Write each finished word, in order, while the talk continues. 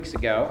Weeks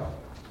ago,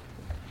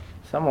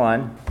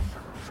 someone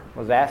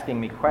was asking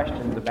me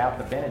questions about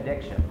the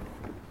benediction,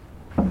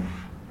 and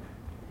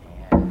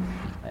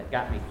that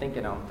got me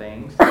thinking on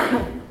things.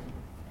 And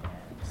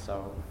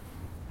so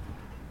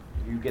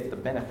you get the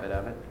benefit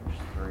of it. There's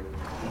three.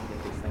 Can't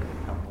get these things to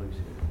come loose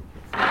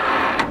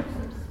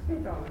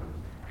here.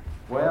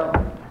 Well,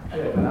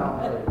 good, but I'll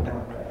tell you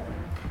one thing.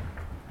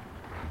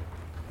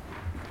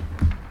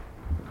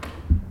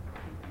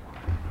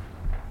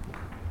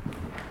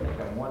 I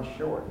think I'm one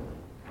short.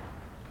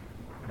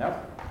 Nope.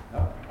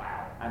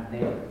 Wow. I'm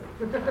dead.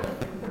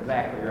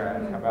 Exactly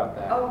right. How about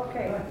that?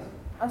 Okay.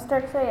 I was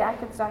starting to say I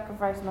could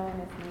sacrifice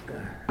mine if you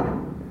could.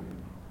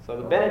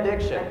 So the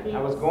benediction.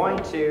 I was going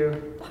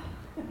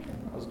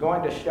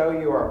to show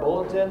you our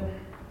bulletin.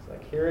 It's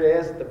like here it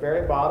is at the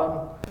very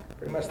bottom.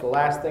 Pretty much the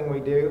last thing we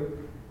do.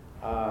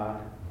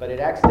 But it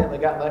accidentally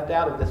got left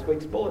out of this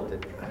week's bulletin.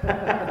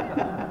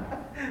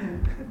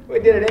 We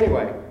did it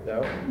anyway,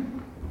 though.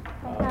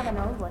 I have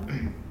an old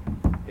one.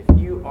 If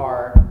you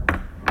are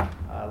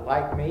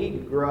like me,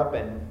 you grew up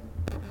in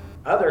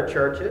other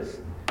churches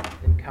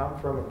and come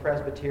from a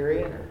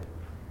Presbyterian or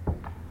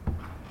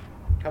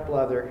a couple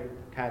other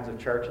kinds of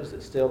churches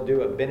that still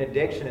do a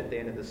benediction at the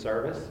end of the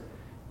service,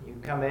 you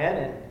come in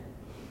and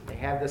they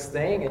have this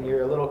thing and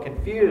you're a little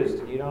confused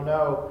and you don't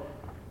know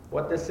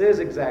what this is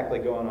exactly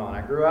going on.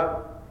 I grew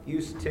up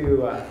used to,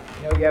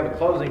 you have a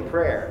closing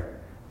prayer.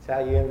 That's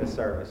how you end the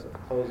service, a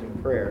closing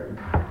prayer.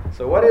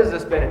 So what is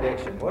this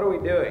benediction? What are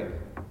we doing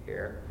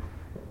here?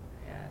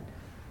 And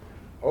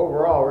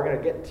overall, we're going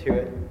to get to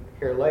it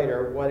here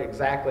later, what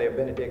exactly a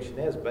benediction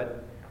is,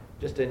 but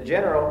just in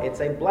general, it's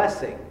a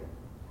blessing.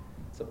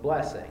 It's a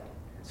blessing.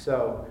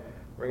 So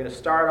we're going to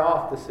start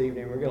off this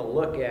evening, we're going to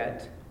look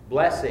at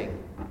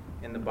blessing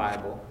in the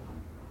Bible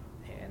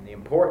and the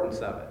importance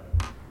of it.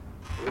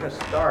 We're going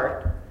to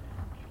start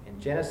in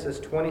Genesis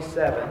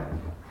 27.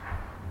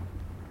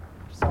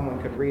 If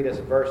someone could read us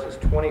verses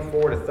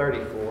 24 to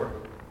 34.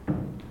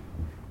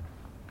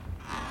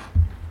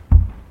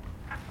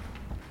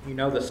 You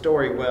know the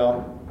story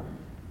well.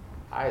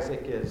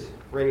 Isaac is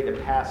ready to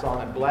pass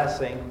on a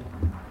blessing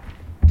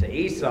to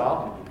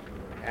Esau.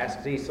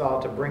 Asks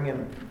Esau to bring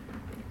him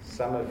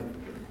some of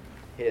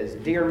his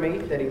deer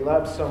meat that he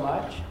loves so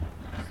much.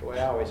 That's the way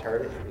I always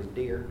heard it. It was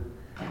deer.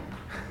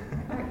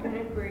 I can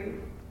agree.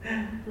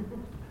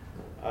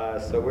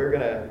 So we're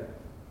going to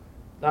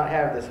not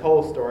have this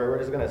whole story. We're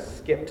just going to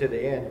skip to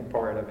the end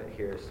part of it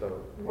here.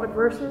 So What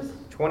verses?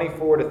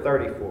 24 to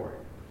 34.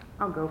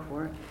 I'll go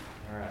for it.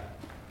 All right.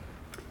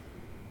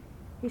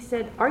 He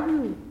said, "Are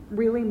you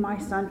really my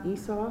son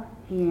Esau?"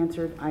 He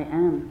answered, "I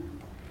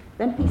am."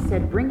 Then he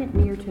said, "Bring it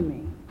near to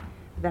me,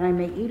 that I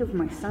may eat of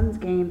my son's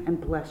game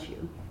and bless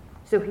you."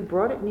 So he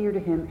brought it near to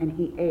him, and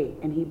he ate,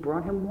 and he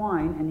brought him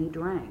wine, and he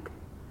drank.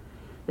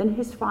 Then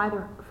his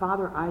father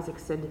Isaac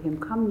said to him,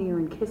 "Come near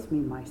and kiss me,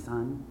 my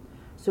son."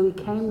 So he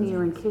came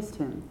near and kissed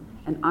him.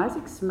 And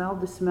Isaac smelled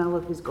the smell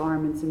of his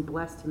garments and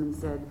blessed him and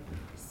said,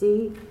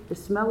 "See, the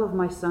smell of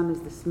my son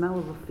is the smell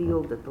of a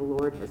field that the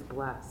Lord has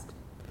blessed.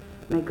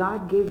 May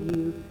God give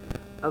you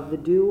of the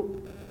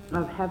dew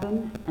of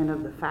heaven and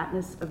of the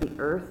fatness of the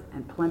earth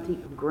and plenty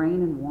of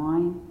grain and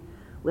wine.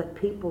 Let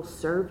people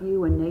serve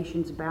you and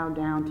nations bow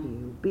down to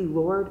you. Be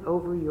Lord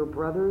over your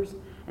brothers,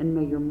 and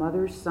may your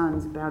mother's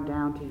sons bow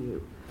down to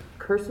you.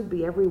 Cursed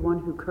be everyone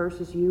who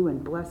curses you,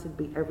 and blessed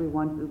be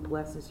everyone who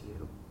blesses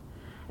you."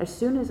 As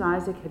soon as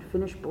Isaac had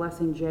finished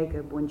blessing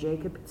Jacob, when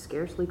Jacob had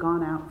scarcely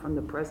gone out from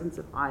the presence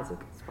of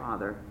Isaac his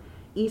father,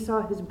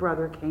 Esau his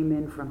brother came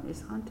in from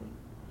his hunting.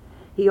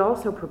 He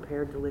also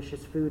prepared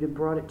delicious food and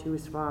brought it to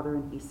his father,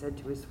 and he said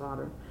to his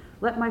father,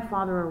 "Let my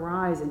father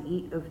arise and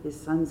eat of his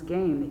son's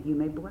game, that you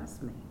may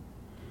bless me."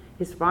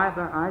 His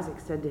father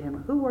Isaac said to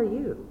him, "Who are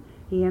you?"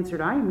 He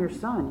answered, "I am your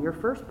son, your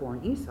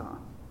firstborn, Esau."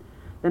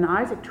 Then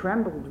Isaac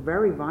trembled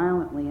very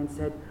violently and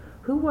said,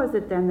 "Who was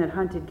it then that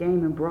hunted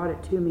game and brought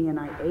it to me, and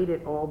I ate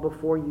it all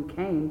before you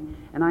came,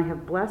 and I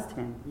have blessed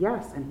him?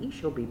 Yes, and he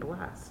shall be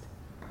blessed."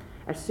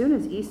 As soon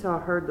as Esau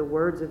heard the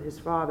words of his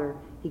father,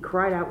 he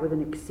cried out with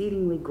an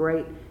exceedingly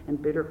great and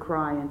bitter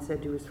cry and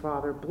said to his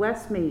father,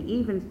 "Bless me,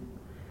 even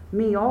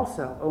me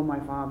also, O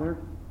my father."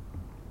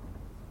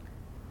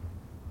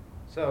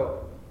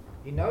 So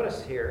you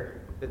notice here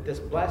that this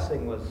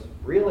blessing was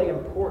really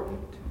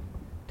important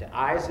to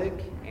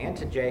Isaac and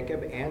to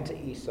Jacob and to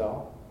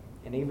Esau.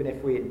 And even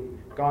if we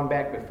had gone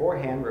back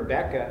beforehand,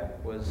 Rebekah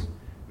was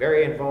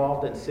very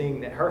involved in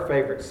seeing that her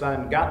favorite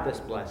son got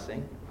this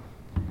blessing.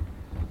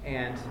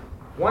 And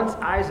once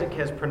Isaac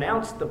has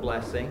pronounced the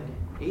blessing,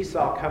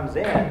 Esau comes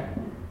in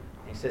and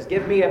he says,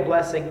 "Give me a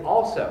blessing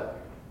also."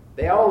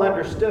 They all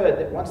understood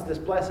that once this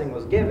blessing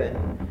was given,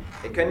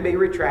 it couldn't be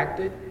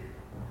retracted.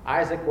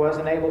 Isaac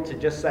wasn't able to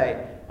just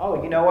say,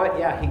 "Oh, you know what?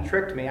 Yeah, he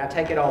tricked me. I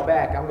take it all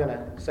back. I'm going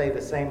to say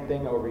the same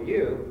thing over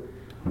you."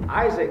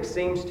 Isaac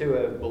seems to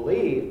have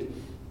believed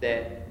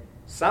that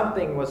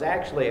something was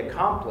actually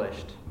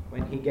accomplished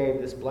when he gave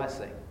this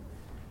blessing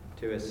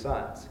to his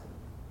sons.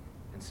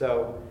 And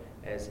so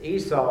as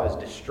Esau is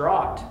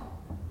distraught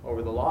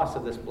over the loss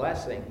of this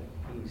blessing,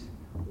 he's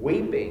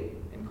weeping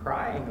and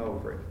crying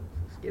over it.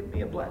 He says, give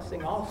me a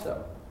blessing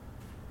also.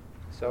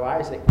 So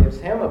Isaac gives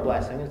him a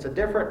blessing. It's a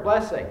different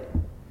blessing.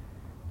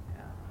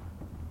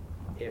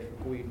 If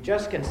we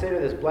just consider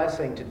this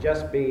blessing to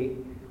just be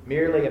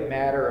merely a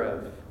matter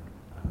of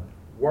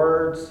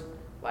words,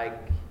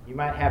 like you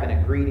might have in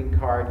a greeting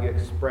card, you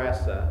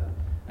express a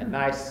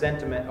nice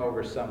sentiment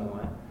over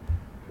someone,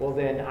 well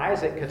then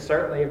Isaac could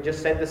certainly have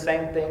just said the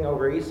same thing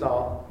over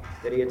Esau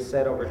that he had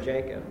said over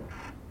Jacob.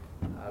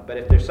 But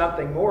if there's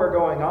something more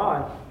going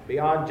on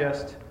beyond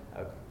just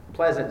a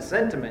pleasant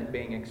sentiment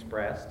being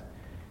expressed,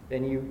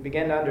 then you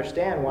begin to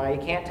understand why he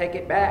can't take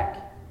it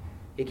back.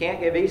 He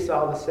can't give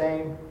Esau the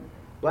same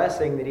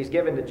blessing that he's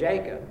given to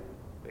Jacob,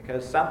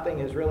 because something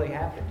has really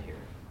happened here.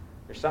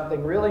 There's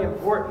something really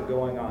important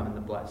going on in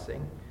the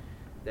blessing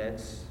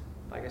that's,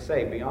 like I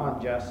say,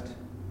 beyond just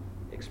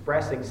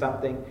expressing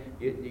something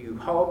you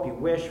hope, you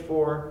wish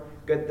for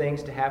good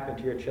things to happen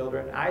to your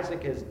children.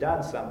 Isaac has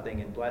done something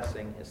in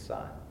blessing his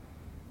son.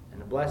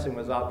 And the blessing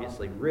was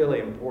obviously really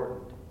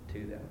important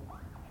to them.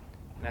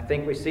 And I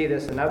think we see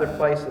this in other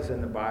places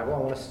in the Bible. I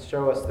want to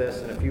show us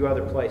this in a few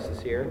other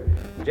places here.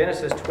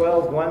 Genesis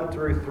 12, 1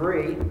 through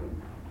 3.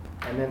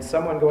 And then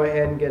someone go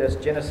ahead and get us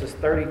Genesis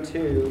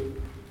 32,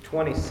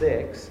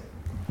 26.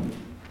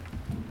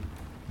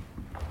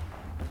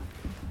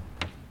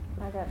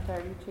 I got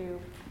 32.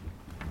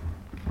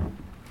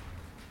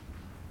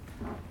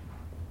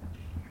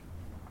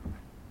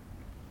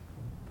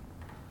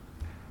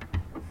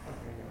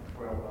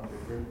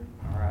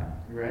 All right.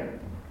 You ready?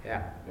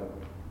 Yeah. Go.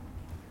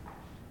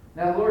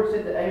 Now the Lord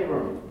said to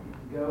Abram,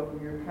 go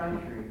from your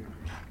country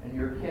and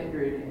your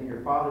kindred and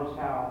your father's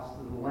house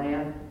to the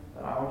land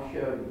that I will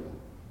show you.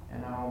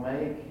 And I will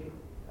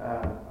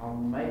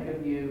make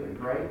of you a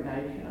great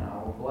nation. I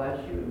will bless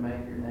you and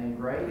make your name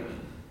great,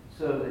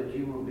 so that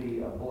you will be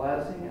a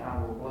blessing. I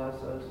will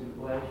bless those who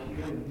bless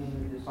you, and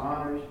him who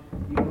dishonors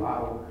you I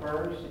will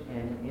curse,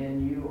 and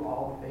in you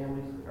all the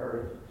families of the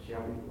earth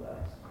shall be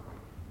blessed.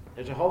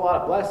 There's a whole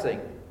lot of blessing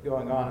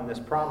going on in this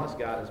promise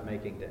God is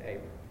making to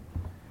Abram.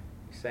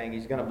 He's saying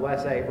he's going to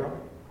bless Abram.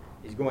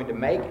 He's going to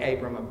make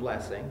Abram a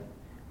blessing.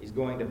 He's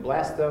going to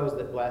bless those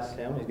that bless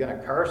him. He's going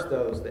to curse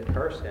those that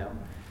curse him.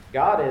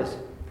 God is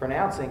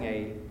pronouncing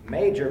a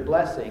major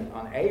blessing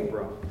on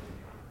Abram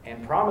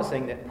and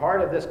promising that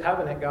part of this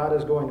covenant God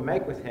is going to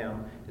make with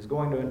him is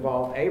going to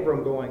involve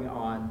Abram going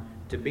on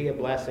to be a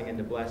blessing and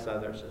to bless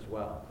others as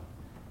well.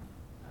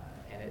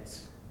 And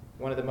it's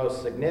one of the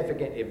most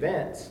significant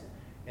events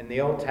in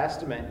the Old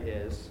Testament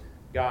is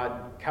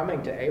God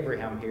coming to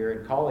Abraham here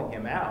and calling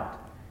him out.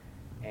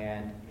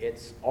 And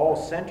it's all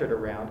centered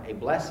around a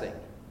blessing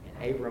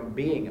and Abram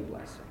being a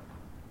blessing.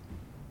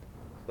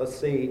 Let's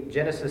see,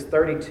 Genesis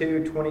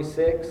 32,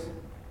 26.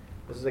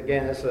 This is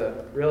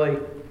a really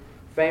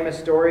famous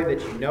story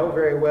that you know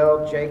very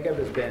well. Jacob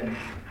has been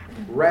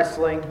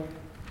wrestling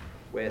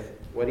with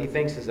what he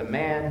thinks is a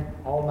man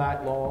all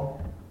night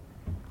long.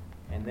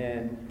 And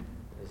then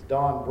as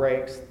dawn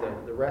breaks,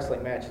 the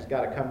wrestling match has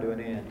got to come to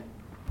an end.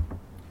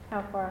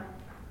 How far?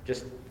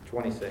 Just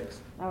 26.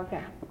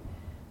 Okay.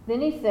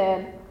 Then he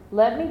said,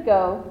 let me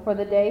go, for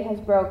the day has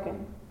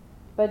broken.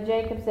 But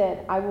Jacob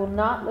said, I will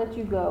not let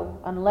you go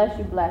unless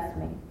you bless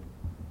me.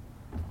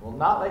 Will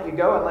not let you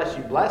go unless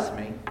you bless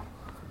me.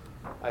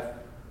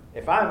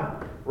 If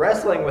I'm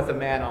wrestling with a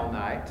man all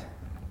night,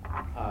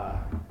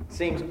 it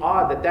seems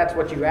odd that that's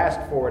what you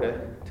asked for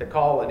to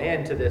call an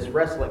end to this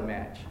wrestling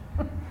match.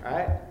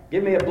 Right?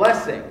 Give me a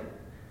blessing.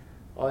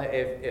 Well,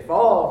 if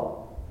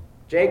all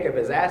Jacob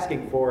is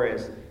asking for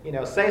is,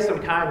 say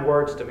some kind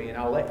words to me and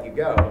I'll let you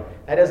go,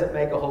 that doesn't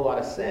make a whole lot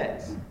of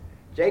sense.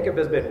 Jacob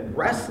has been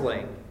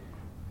wrestling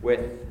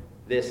with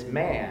this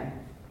man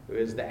who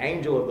is the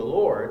angel of the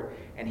Lord,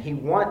 and he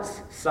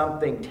wants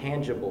something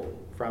tangible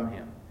from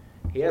him.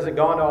 He hasn't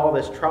gone to all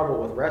this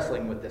trouble with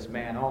wrestling with this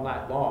man all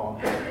night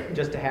long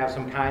just to have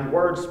some kind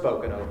words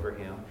spoken over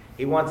him.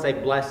 He wants a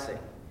blessing,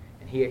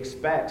 and he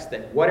expects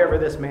that whatever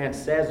this man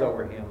says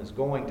over him is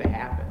going to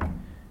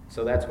happen.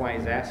 So that's why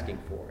he's asking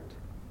for it.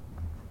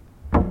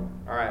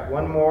 All right,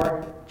 one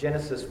more.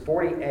 Genesis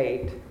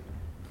 48,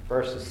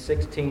 verses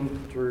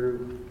 16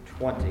 through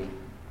 20.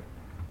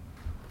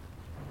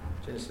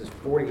 Genesis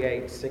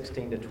 48,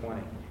 16 to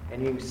 20.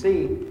 And you can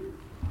see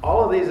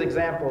all of these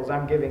examples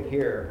I'm giving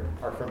here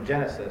are from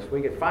Genesis.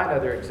 We could find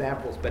other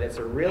examples, but it's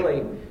a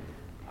really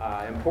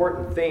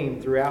important theme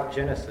throughout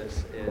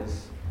Genesis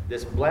is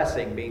this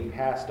blessing being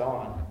passed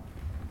on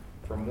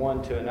from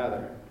one to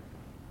another.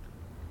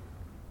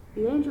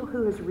 The angel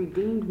who has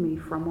redeemed me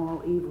from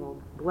all evil,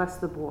 bless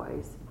the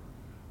boys,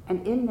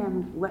 and in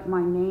them let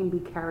my name be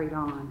carried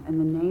on, and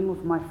the name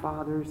of my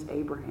fathers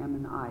Abraham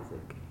and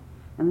Isaac,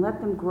 and let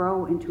them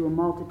grow into a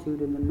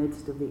multitude in the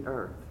midst of the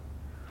earth.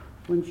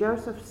 When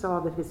Joseph saw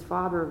that his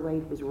father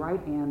laid his right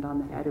hand on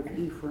the head of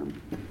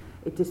Ephraim,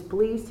 it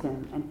displeased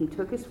him, and he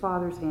took his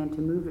father's hand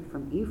to move it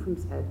from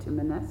Ephraim's head to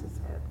Manasseh's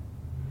head.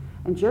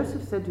 And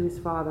Joseph said to his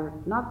father,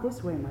 not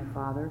this way, my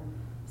father.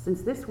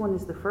 Since this one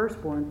is the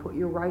firstborn, put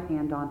your right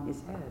hand on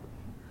his head.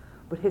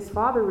 But his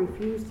father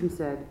refused and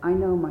said, I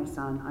know, my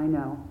son, I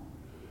know.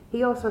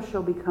 He also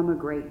shall become a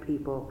great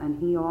people, and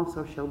he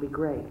also shall be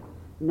great.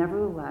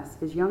 Nevertheless,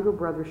 his younger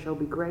brother shall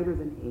be greater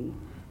than he,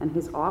 and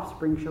his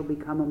offspring shall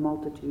become a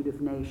multitude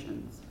of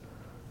nations.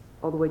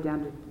 All the way down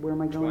to, where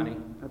am I going?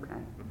 20. Okay.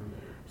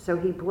 So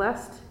he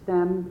blessed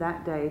them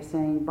that day,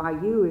 saying, By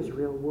you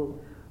Israel will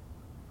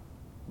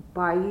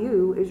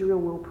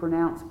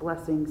pronounce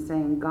blessings,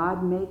 saying,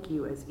 God make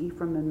you as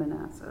Ephraim and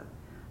Manasseh.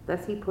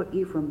 Thus he put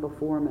Ephraim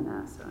before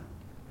Manasseh.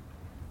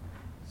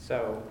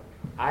 So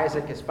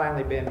Isaac has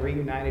finally been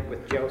reunited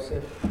with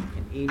Joseph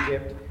in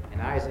Egypt,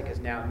 and Isaac is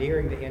now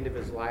nearing the end of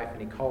his life,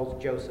 and he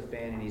calls Joseph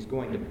in, and he's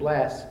going to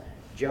bless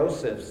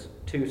Joseph's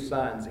two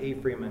sons,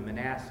 Ephraim and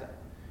Manasseh.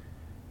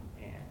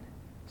 And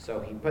so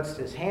he puts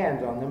his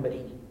hands on them, but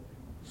he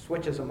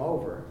switches them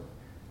over,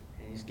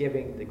 and he's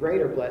giving the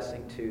greater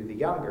blessing to the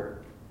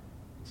younger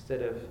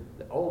instead of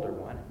the older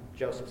one.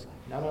 Joseph's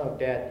like, no,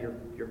 Dad,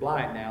 you're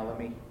blind now. Let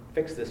me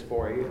fix this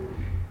for you.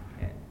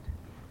 And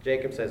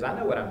Jacob says, I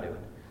know what I'm doing.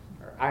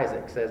 Or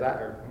Isaac says,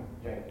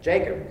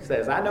 Jacob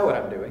says, I know what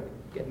I'm doing.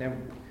 Getting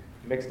them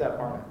mixed up,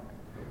 aren't I?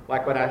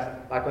 Like when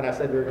I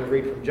said we were going to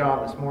read from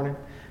John this morning.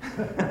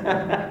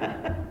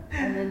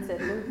 And then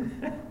said Luke.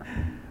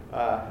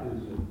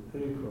 Is it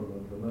Ephraim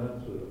and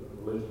Manasseh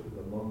listed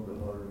among the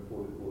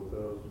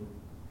 144,000?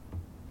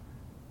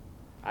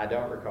 I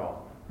don't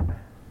recall.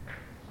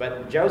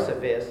 But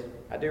Joseph is.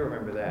 I do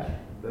remember that.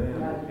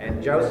 Dan,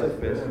 And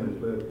Joseph is. Dan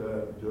is left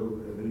out, Joe,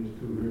 and these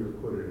two here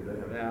put it in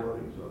Dan's Yeah.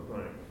 place,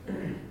 I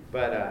think.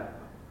 But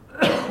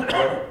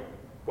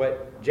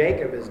what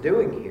Jacob is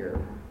doing here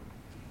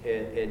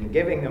in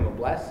giving them a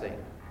blessing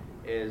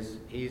is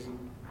he's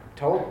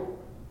told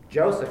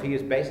Joseph he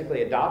is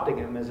basically adopting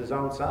them as his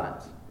own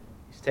sons.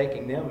 He's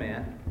taking them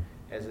in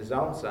as his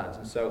own sons.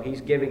 And so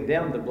he's giving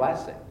them the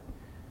blessing.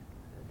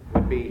 It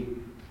would be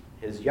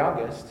his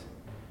youngest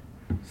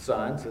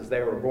sons as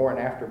they were born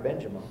after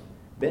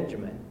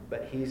Benjamin.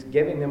 But he's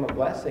giving them a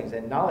blessings.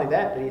 And not only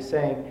that, but he's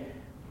saying,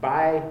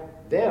 by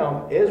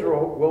them,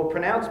 Israel will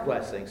pronounce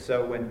blessings.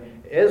 So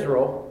when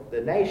Israel,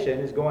 the nation,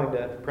 is going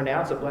to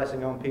pronounce a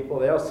blessing on people,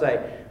 they'll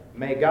say,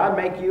 may God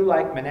make you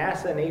like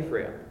Manasseh and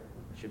Ephraim.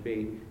 It should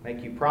be,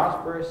 make you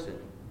prosperous and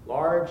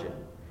large and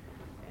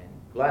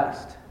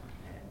blessed.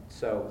 And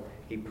so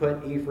he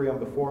put Ephraim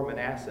before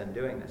Manasseh in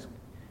doing this.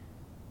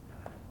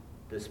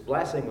 This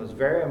blessing was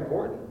very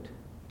important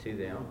to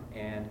them.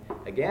 And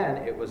again,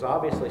 it was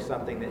obviously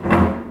something that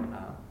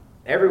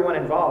everyone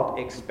involved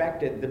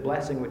expected the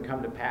blessing would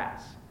come to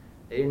pass.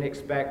 They didn't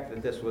expect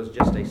that this was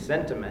just a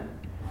sentiment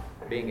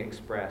being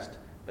expressed,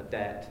 but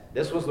that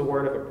this was the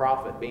word of a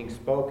prophet being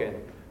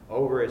spoken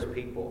over his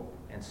people.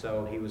 And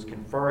so he was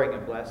conferring a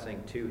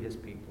blessing to his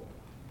people.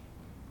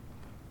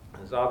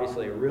 It's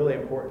obviously a really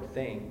important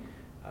thing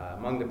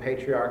among the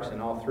patriarchs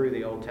and all through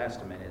the Old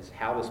Testament is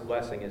how this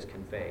blessing is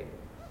conveyed.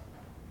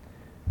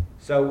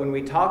 So when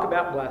we talk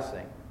about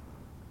blessing,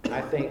 I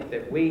think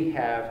that we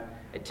have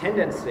a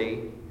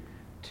tendency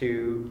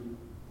to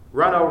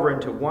run over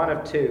into one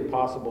of two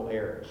possible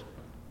errors.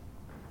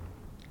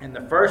 And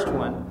the first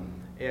one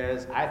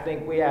is I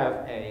think we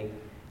have a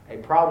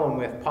problem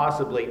with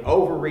possibly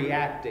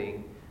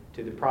overreacting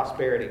to the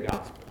prosperity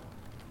gospel.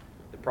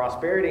 The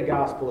prosperity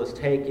gospel is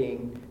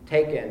taken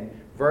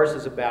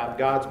verses about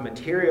God's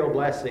material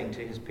blessing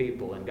to his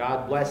people and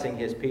God blessing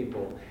his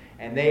people,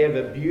 and they have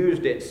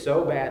abused it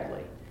so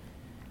badly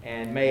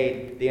and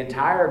made the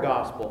entire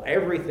gospel,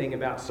 everything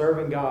about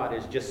serving God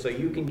is just so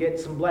you can get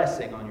some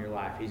blessing on your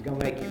life. He's going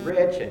to make you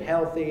rich and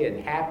healthy and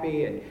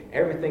happy and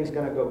everything's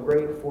going to go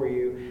great for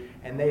you.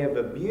 And they have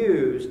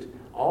abused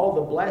all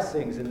the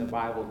blessings in the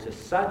Bible to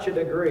such a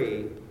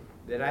degree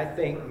that I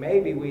think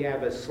maybe we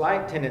have a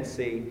slight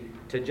tendency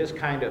to just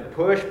kind of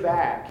push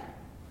back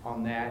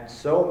on that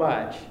so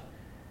much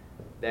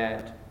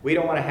that we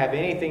don't want to have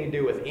anything to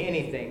do with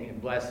anything in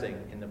blessing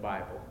in the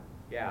Bible.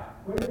 Yeah.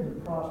 Where did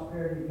the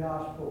prosperity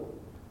gospel,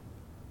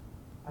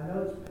 I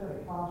know it's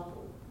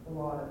Pentecostal, a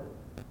lot of it,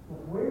 but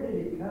where did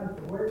it come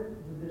from? Where did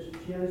this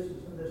genesis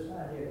of this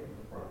idea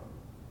come from?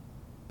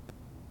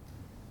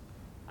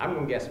 I'm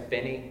going to guess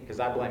Finney,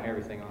 because I blame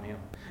everything on him.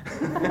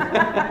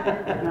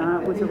 No,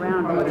 it was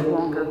around Probably much a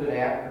longer. little bit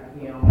after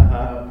him,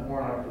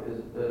 more like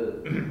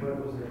what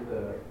was it,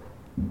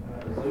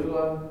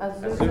 Azula?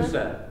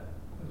 Azusa.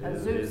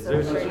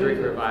 Azusa Street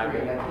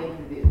Revival. I think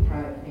it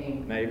kind of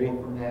came Maybe.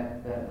 from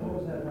that. What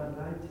was that, about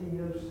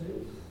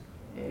 1906?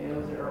 It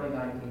was the early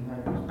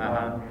 1900s.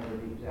 I don't remember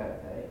the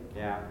exact date.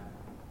 Yeah.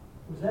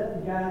 Was that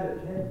the guy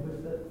was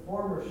the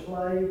former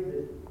slave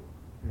that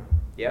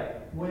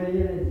Yep. went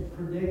in and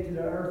predicted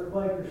an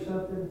earthquake or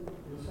something,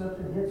 and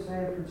something hit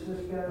San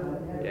Francisco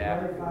and had Yeah. a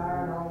great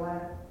fire and all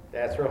that?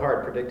 That's real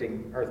hard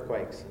predicting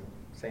earthquakes in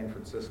San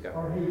Francisco.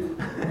 Or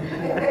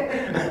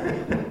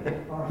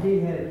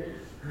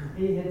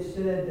he had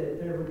said that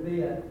there would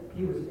be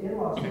he was in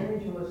Los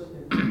Angeles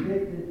and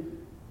predicted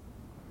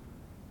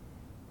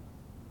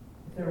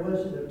if there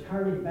wasn't a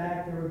turning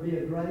back, there would be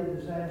a great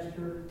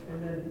disaster,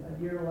 and then a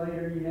year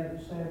later you have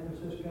the San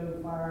Francisco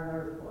fire and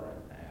earthquake.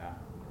 Yeah.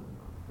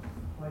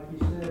 Like you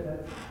said,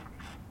 that's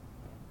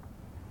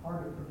hard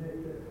to predict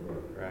that too.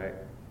 Right.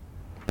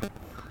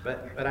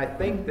 But I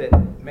think that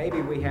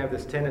maybe we have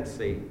this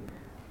tendency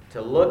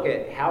to look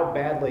at how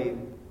badly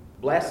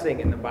blessing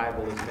in the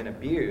Bible has been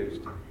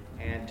abused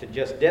and to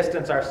just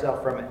distance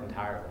ourselves from it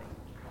entirely.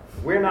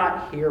 We're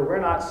not here, we're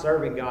not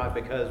serving God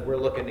because we're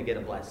looking to get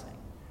a blessing,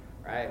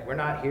 right? We're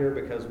not here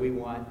because we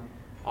want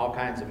all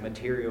kinds of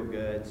material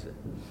goods and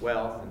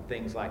wealth and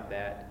things like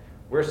that.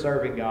 We're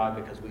serving God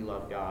because we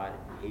love God.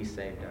 He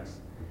saved us.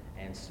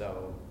 And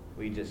so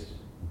we just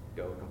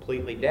go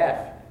completely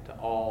deaf to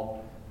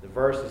all the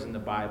verses in the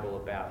Bible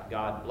about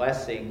God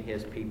blessing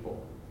his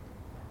people.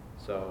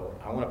 So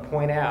I want to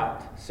point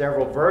out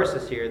several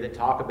verses here that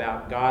talk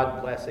about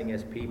God blessing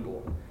his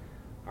people.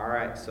 All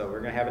right, so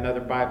we're going to have another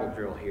Bible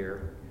drill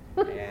here.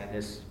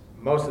 And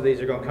most of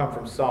these are going to come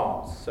from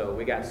Psalms. So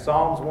we got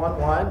Psalms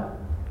 1:1,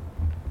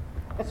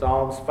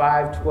 Psalms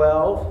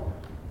 5:12,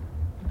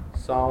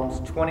 Psalms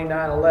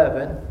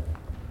 29:11.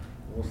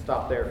 We'll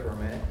stop there for a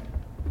minute.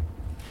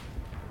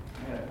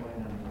 I got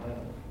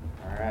 29:11.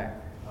 All right.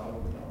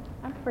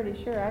 I'm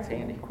pretty sure I That's can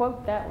handy.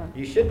 quote that one.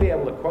 You should be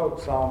able to quote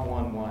Psalm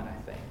 1:1, I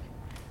think.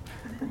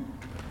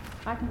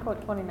 I can quote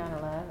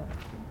 29:11.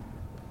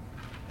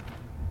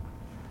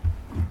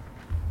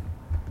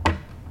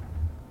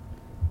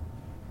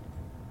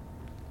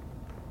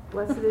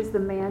 Blessed is the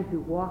man who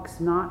walks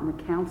not in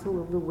the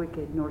counsel of the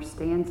wicked, nor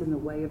stands in the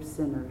way of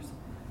sinners,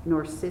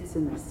 nor sits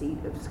in the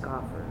seat of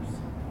scoffers.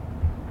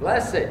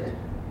 Blessed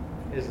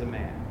is the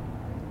man.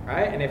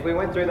 Right? And if we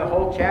went through the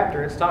whole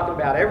chapter, it's talking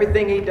about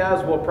everything he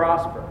does will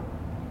prosper.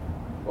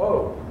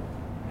 Whoa.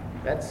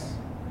 That's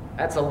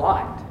a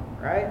lot,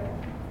 right?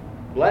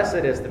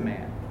 Blessed is the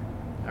man.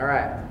 All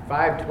right,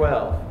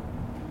 5:12.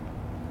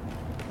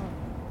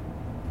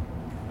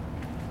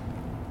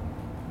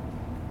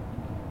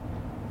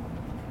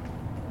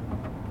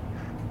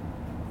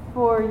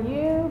 For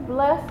you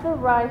bless the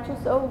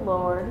righteous, O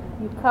Lord.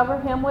 You cover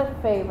him with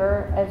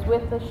favor as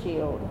with a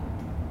shield.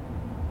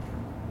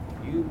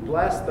 You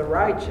bless the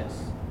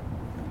righteous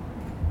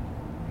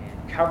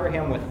and cover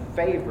him with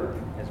favor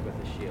as with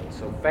a shield.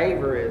 So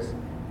favor is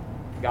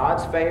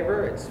God's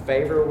favor. It's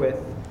favor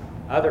with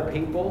other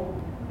people.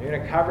 You're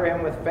going to cover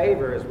him with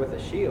favor as with a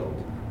shield.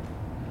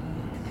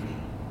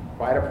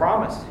 Quite a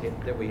promise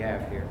that we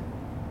have here.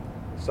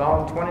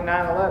 Psalm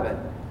 29:11.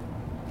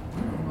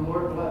 The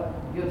Lord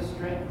gives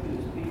strength to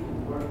his people.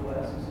 The Lord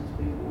blesses his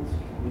people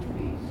with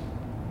peace.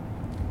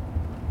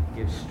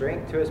 Gives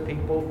strength to his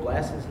people,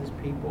 blesses his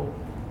people.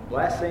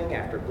 Blessing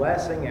after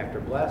blessing after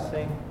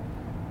blessing.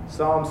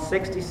 Psalm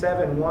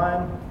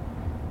 67:1.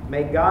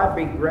 May God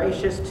be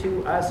gracious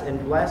to us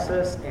and bless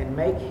us and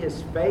make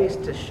his face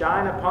to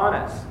shine upon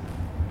us.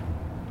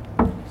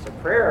 It's a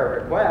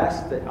prayer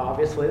request that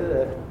obviously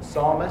the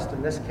psalmist,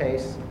 in this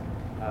case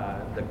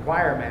the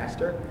choir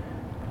master,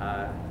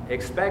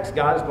 expects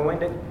God is going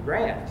to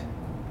grant.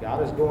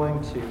 God is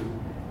going to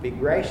be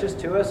gracious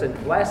to us and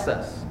bless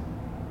us.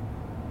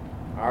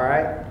 All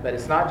right, but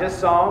it's not just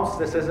Psalms.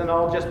 This isn't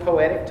all just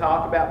poetic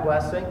talk about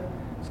blessing.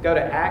 Let's go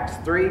to Acts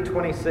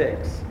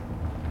 3:26.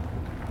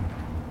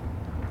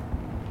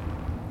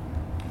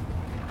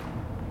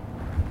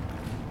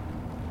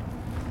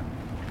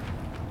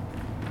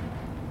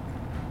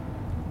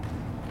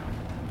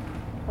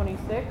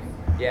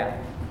 Yeah.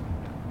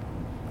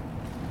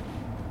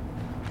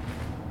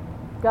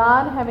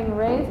 God, having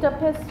raised up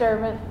his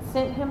servant,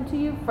 sent him to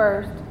you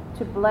first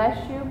to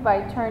bless you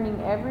by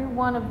turning every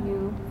one of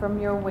you from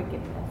your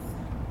wickedness.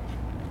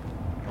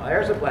 Well,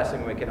 there's a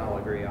blessing we can all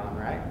agree on,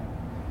 right?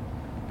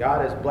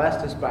 God has blessed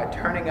us by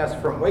turning us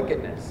from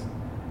wickedness.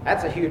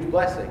 That's a huge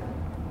blessing.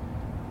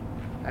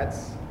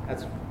 That's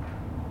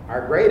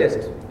our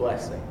greatest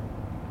blessing.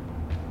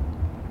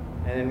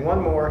 And then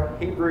one more,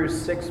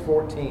 Hebrews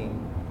 6:14.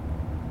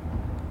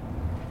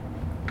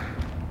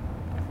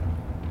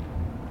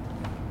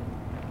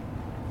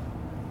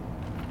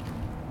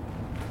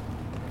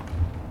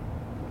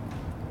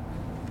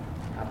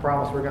 I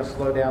promise we're going to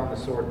slow down the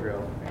sword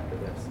drill after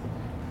this.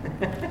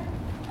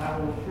 I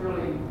will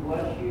surely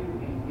bless you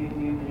and give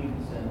you many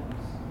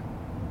descendants.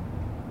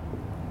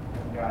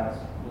 God's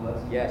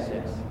blessing. Yes.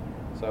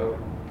 So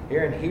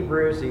here in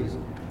Hebrews, he's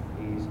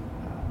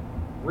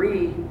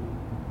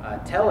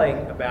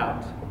telling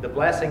about the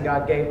blessing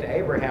God gave to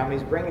Abraham.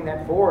 He's bringing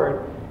that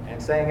forward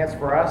and saying it's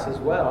for us as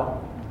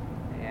well.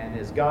 And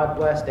as God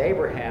blessed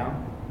Abraham,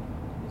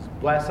 he's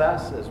blessed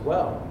us as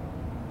well.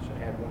 Should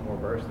have one more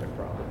verse there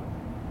probably.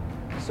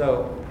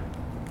 So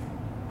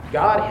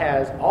God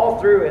has, all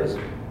through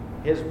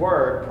his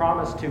word,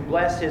 promised to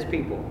bless his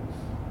people.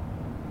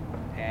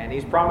 And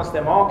he's promised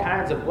them all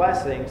kinds of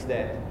blessings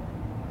that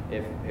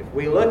if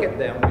we look at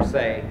them, we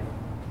say,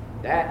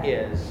 that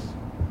is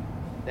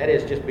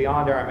just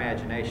beyond our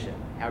imagination,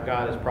 how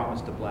God has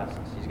promised to bless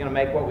us. He's going to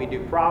make what we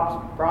do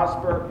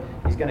prosper.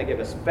 He's going to give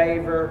us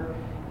favor.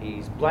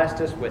 He's blessed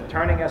us with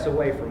turning us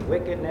away from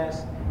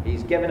wickedness.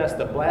 He's given us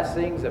the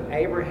blessings of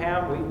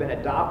Abraham. We've been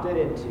adopted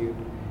into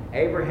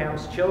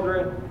Abraham's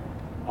children.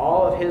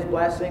 All of his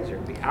blessings are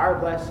to be our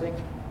blessing.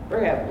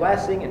 We're going to have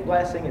blessing and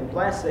blessing and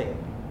blessing.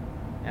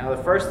 Now,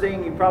 the first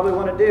thing you probably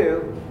want to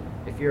do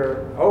if you're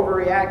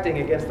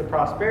overreacting against the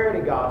prosperity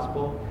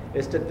gospel,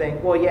 is to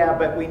think, well, yeah,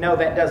 but we know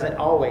that doesn't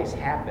always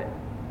happen,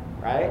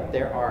 right?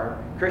 There are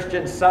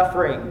Christians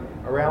suffering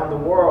around the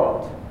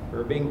world who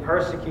are being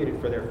persecuted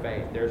for their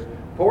faith. There's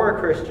poor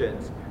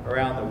Christians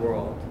around the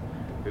world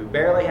who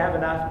barely have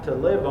enough to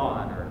live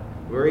on, or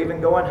who are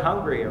even going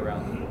hungry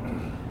around the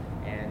world.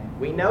 And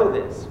we know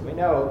this. We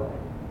know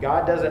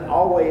God doesn't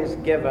always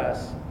give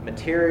us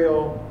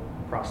material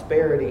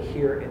prosperity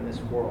here in this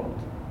world.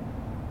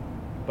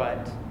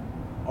 But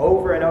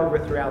over and over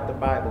throughout the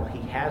Bible,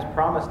 He has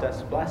promised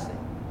us blessing.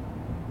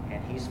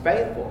 And He's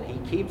faithful. He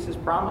keeps His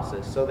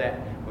promises, so that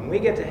when we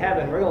get to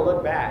heaven, we're going to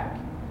look back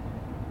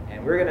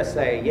and we're going to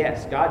say,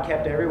 yes, God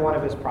kept every one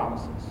of His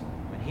promises.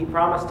 When He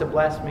promised to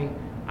bless me,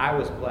 I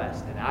was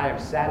blessed, and I am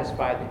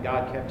satisfied that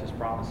God kept His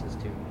promises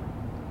to me.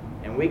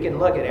 And we can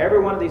look at every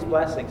one of these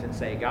blessings and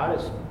say, God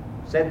has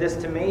said this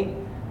to me.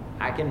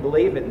 I can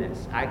believe in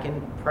this. I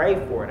can pray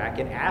for it. I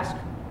can ask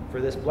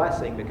for this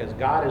blessing because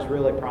God has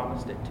really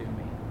promised it to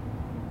me.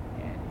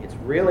 And it's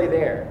really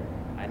there.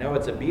 I know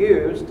it's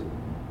abused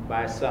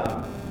by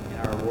some in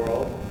our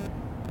world,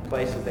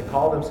 places that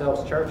call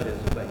themselves churches,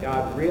 but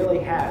God really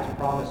has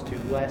promised to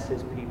bless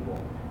His people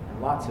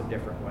in lots of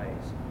different ways.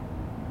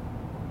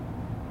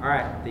 All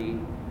right, the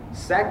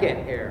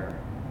second error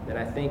that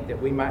I think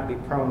that we might be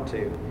prone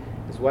to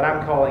is what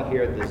I'm calling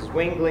here the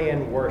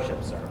Zwinglian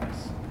worship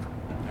service.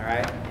 All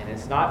right, and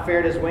it's not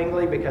fair to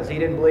Zwingli because he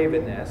didn't believe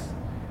in this.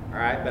 All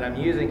right, but I'm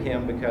using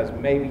him because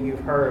maybe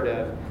you've heard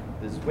of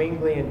the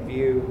Zwinglian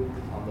view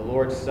on the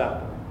Lord's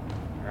Supper.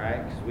 All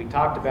right, because we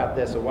talked about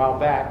this a while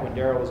back when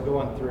Darrell was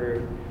going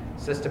through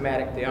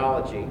systematic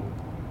theology.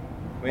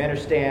 We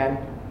understand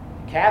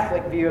the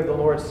Catholic view of the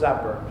Lord's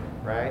Supper,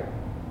 right,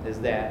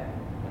 is that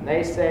when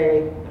they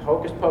say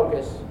hocus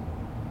pocus,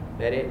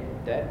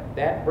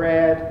 that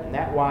bread and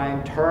that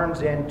wine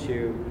turns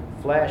into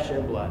flesh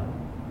and blood.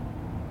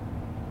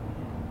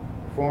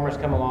 Reformers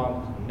come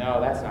along, no,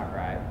 that's not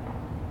right.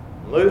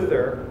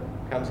 Luther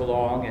comes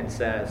along and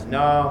says,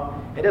 no,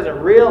 it doesn't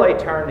really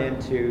turn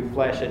into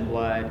flesh and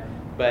blood,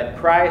 but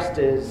Christ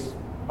is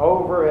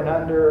over and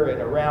under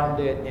and around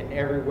it and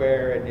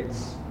everywhere, and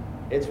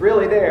it's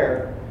really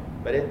there,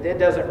 but it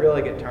doesn't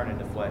really get turned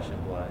into flesh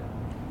and blood.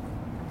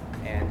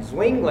 And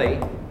Zwingli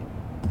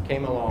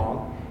came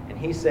along and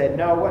he said,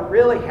 no, what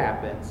really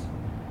happens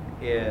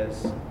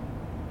is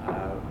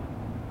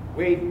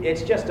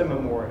it's just a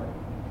memorial.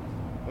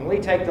 When we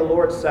take the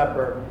Lord's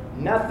Supper,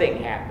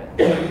 nothing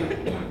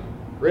happens.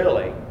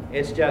 Really.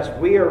 It's just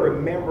we are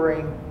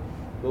remembering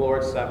the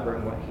Lord's Supper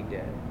and what He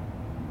did.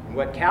 And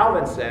what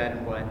Calvin said,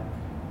 and what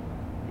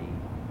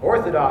the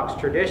Orthodox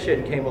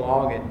tradition came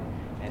along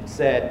and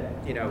said,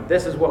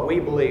 this is what we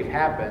believe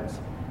happens,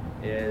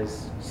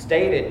 is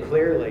stated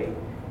clearly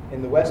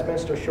in the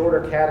Westminster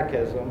Shorter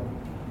Catechism,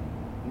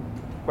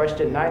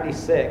 question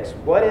 96.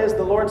 What is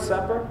the Lord's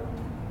Supper?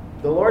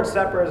 The Lord's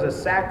Supper is a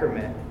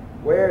sacrament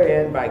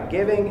wherein by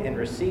giving and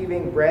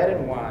receiving bread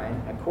and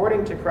wine,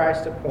 according to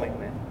Christ's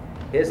appointment,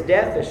 His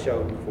death is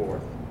showed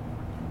forth.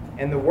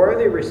 And the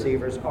worthy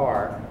receivers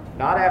are,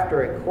 not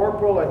after a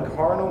corporal and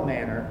carnal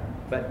manner,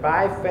 but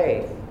by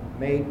faith,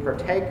 made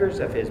partakers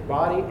of His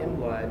body and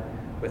blood,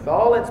 with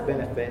all its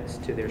benefits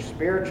to their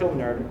spiritual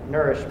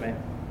nourishment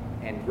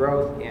and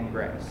growth in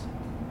grace.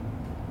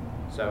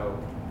 So,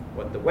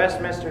 what the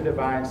Westminster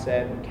Divines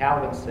said, what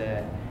Calvin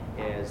said,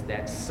 is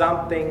that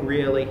something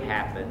really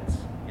happens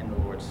in the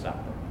Lord's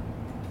Supper.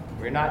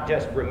 We're not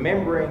just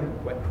remembering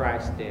what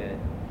Christ did,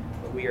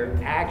 but we are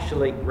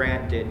actually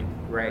granted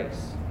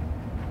grace.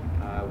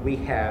 We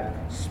have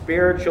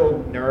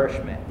spiritual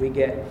nourishment. We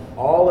get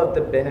all of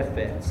the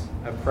benefits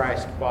of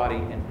Christ's body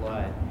and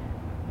blood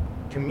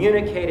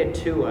communicated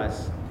to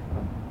us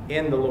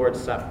in the Lord's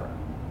Supper.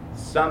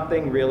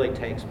 Something really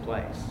takes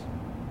place.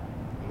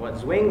 And what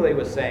Zwingli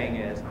was saying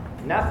is,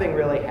 nothing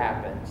really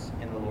happens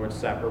in the Lord's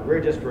Supper.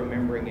 We're just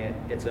remembering it.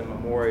 It's a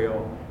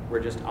memorial.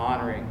 We're just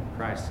honoring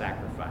Christ's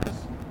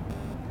sacrifice.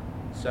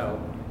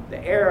 So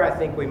the error I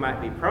think we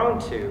might be prone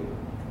to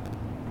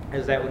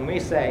is that when we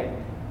say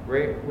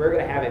we're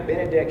going to have a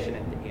benediction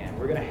at the end,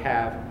 we're going to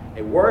have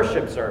a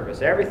worship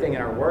service, everything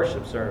in our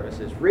worship service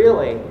is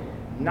really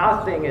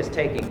nothing is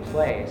taking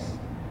place,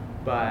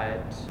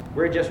 but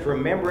we're just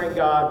remembering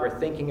God, we're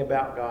thinking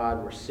about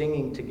God, we're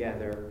singing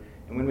together.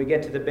 And when we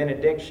get to the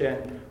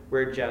benediction,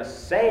 we're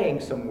just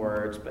saying some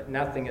words, but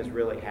nothing is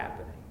really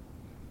happening.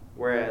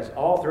 Whereas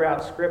all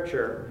throughout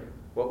Scripture,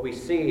 what we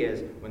see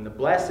is when the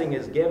blessing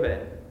is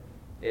given,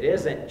 it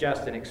isn't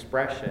just an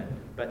expression,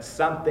 but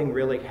something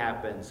really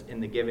happens in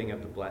the giving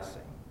of the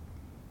blessing.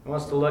 I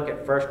want us to look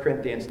at 1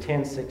 Corinthians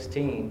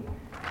 10:16,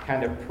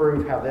 kind of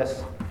prove how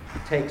this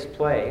takes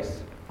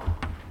place.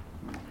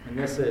 And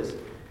this is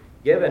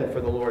given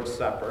for the Lord's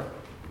Supper.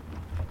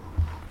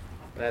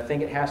 But I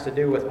think it has to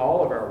do with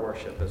all of our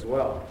worship as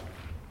well.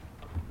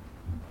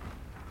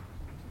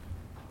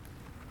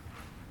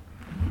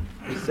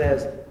 He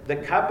says, the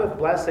cup of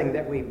blessing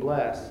that we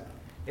bless,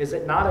 is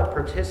it not a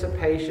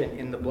participation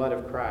in the blood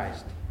of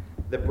Christ?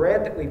 The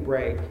bread that we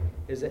break,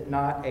 is it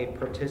not a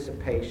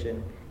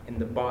participation in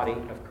the body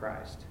of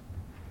Christ.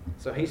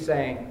 So he's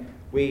saying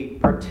we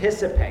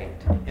participate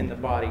in the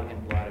body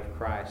and blood of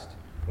Christ.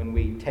 When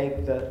we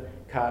take the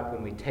cup,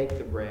 when we take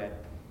the bread,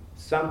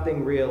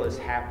 something real is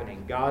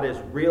happening. God is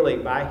really,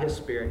 by his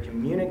Spirit,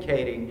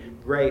 communicating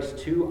grace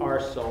to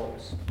our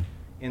souls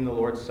in the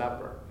Lord's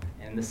Supper.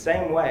 And in the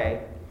same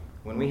way,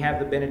 when we have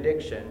the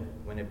benediction,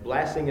 when a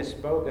blessing is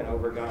spoken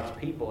over God's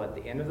people at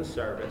the end of the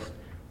service,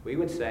 we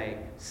would say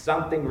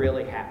something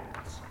really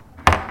happens.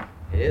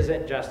 It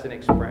isn't just an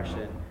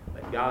expression,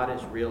 but God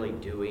is really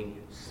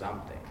doing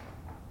something.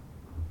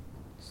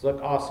 Let's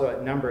look also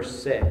at number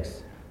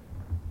 6,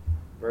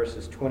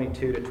 verses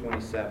 22 to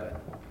 27.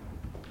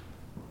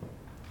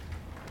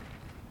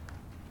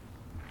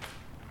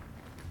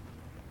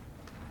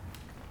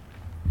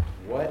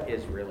 What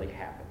is really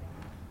happening?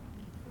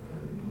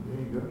 You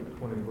ain't got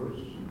 20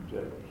 verses in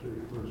chapter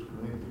 6, 1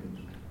 Corinthians.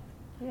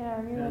 Yeah,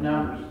 are you The in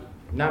Numbers.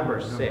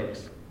 Number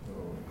 6.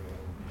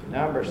 Oh,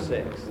 Number 6.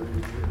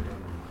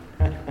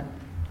 I didn't know that.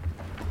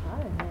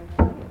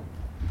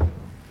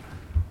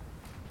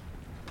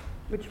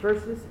 Which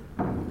verses?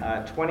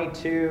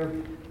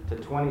 22 to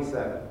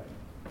 27.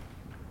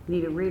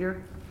 Need a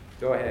reader?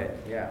 Go ahead.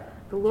 Yeah.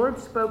 The Lord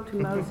spoke to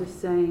Moses,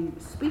 saying,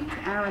 Speak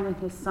to Aaron and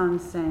his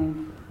sons,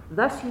 saying,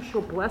 Thus you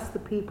shall bless the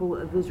people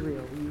of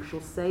Israel. You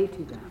shall say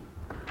to them,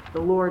 The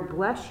Lord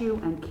bless you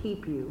and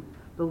keep you.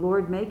 The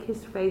Lord make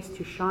his face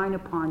to shine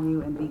upon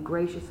you and be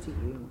gracious to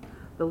you.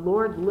 The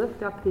Lord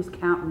lift up his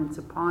countenance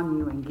upon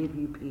you and give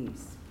you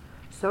peace.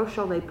 So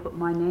shall they put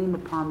my name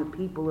upon the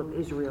people of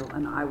Israel,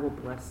 and I will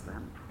bless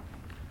them.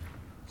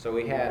 So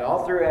we had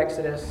all through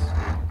Exodus,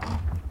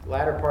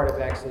 latter part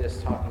of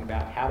Exodus, talking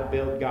about how to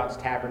build God's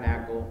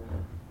tabernacle.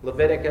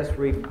 Leviticus,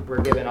 we were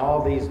given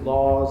all these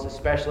laws,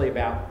 especially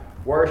about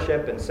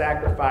worship and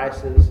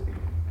sacrifices.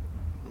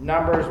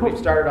 Numbers, we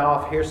started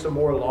off, here's some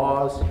more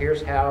laws,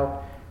 here's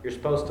how you're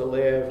supposed to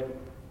live.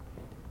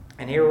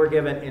 And here we're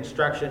given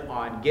instruction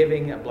on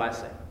giving a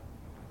blessing.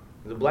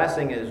 The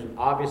blessing is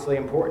obviously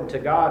important to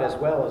God as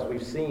well, as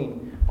we've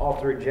seen all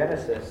through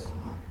Genesis.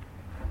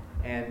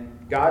 And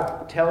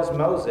God tells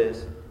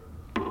Moses,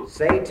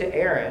 say to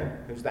Aaron,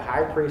 who's the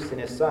high priest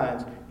and his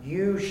sons,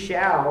 you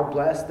shall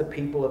bless the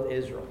people of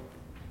Israel.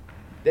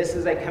 This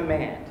is a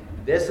command.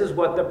 This is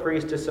what the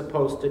priest is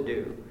supposed to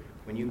do.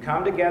 When you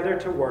come together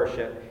to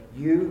worship,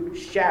 you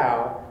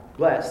shall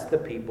bless the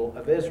people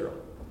of Israel.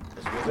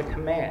 This was a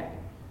command.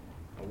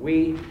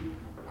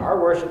 Our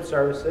worship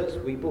services,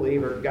 we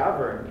believe, are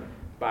governed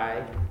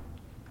by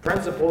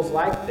principles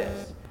like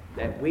this,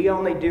 that we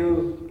only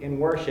do in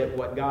worship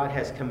what God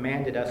has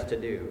commanded us to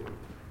do.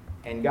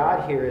 And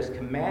God here has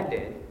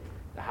commanded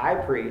the high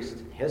priest,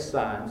 his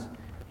sons,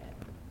 and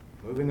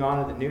moving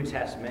on to the New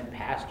Testament,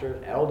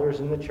 pastors, elders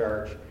in the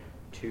church,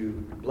 to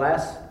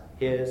bless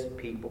his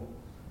people.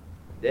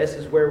 This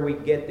is where we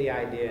get the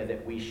idea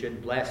that we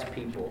should bless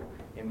people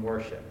in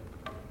worship.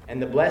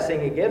 And the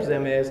blessing he gives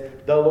them is,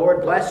 the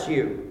Lord bless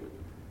you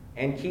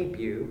and keep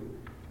you.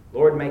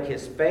 Lord, make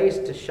his face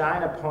to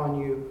shine upon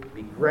you,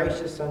 be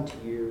gracious unto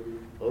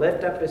you,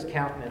 lift up his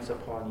countenance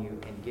upon you,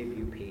 and give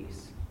you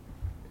peace.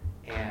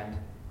 And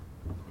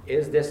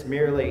is this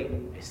merely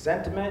a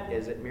sentiment?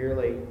 Is it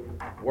merely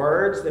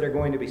words that are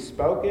going to be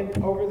spoken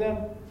over them?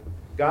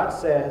 God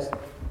says,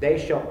 they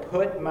shall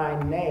put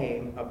my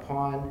name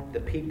upon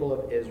the people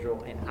of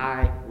Israel, and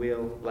I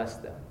will bless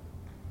them.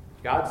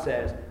 God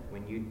says,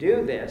 when you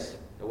do this,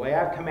 the way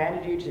I've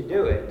commanded you to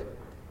do it,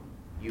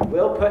 you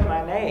will put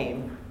my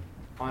name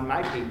on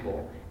my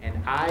people,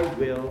 and I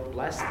will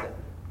bless them.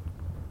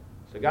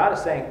 So God is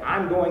saying,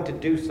 I'm going to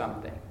do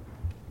something.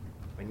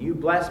 When you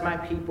bless my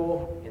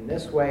people in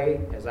this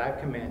way, as I've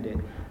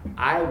commanded,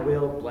 I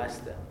will bless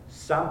them.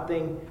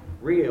 Something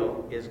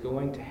real is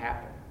going to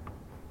happen.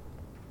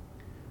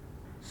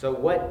 So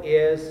what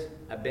is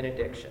a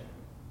benediction?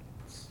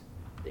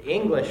 The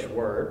English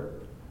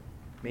word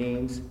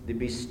means the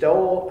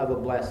bestowal of a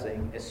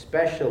blessing,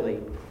 especially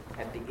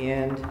at the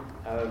end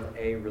of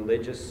a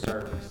religious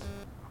service.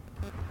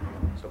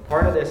 So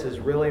part of this is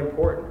really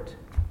important.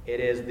 It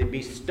is the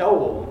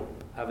bestowal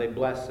of a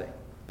blessing.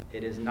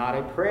 It is not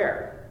a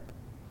prayer.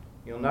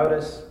 You'll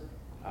notice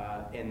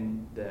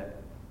in the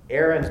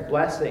Aaron's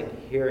blessing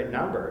here in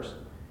Numbers,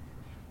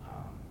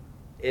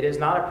 it is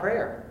not a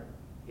prayer.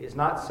 He is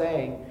not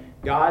saying,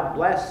 God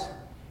bless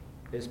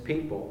his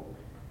people.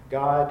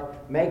 God,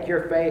 make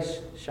your face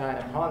shine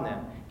upon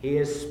them. He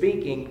is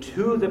speaking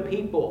to the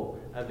people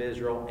of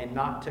Israel and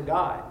not to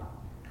God.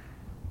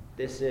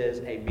 This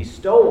is a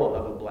bestowal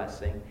of a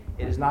blessing.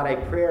 It is not a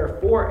prayer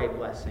for a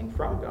blessing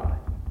from God.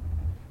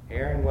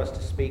 Aaron was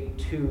to speak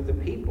to the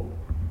people.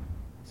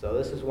 So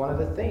this is one of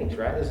the things,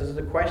 right? This is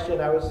the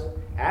question I was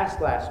asked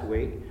last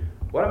week.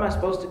 What am I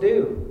supposed to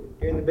do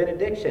during the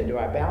benediction? Do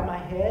I bow my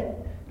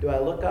head? Do I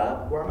look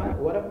up? Where am I?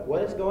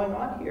 What is going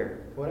on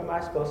here? What am I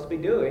supposed to be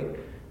doing?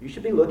 You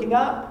should be looking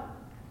up,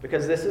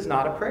 because this is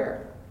not a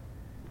prayer.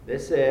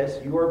 This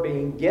is, you are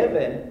being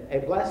given a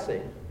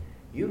blessing.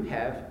 You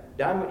have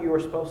done what you were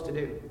supposed to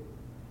do.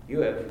 You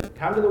have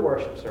come to the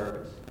worship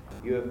service.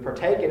 You have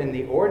partaken in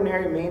the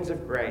ordinary means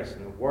of grace,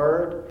 in the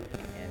Word,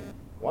 and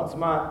once a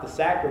month, the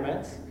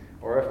sacraments,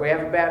 or if we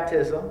have a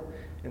baptism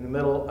in the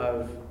middle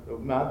of a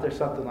month or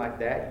something like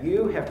that,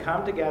 you have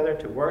come together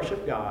to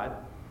worship God,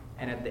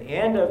 and at the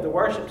end of the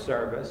worship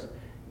service,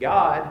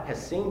 God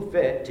has seen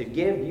fit to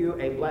give you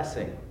a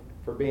blessing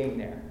for being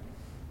there.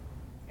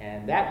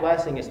 And that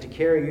blessing is to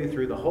carry you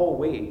through the whole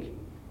week.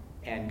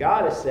 And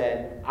God has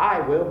said,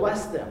 I will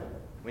bless them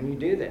when you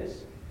do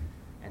this.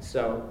 And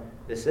so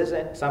this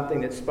isn't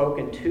something that's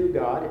spoken to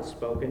God, it's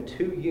spoken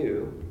to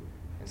you.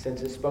 And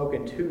since it's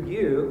spoken to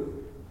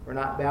you, we're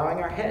not bowing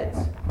our heads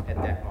at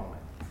that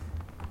moment.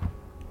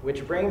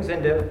 Which brings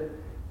into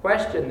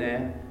question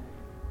then,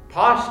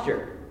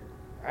 posture,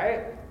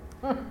 right?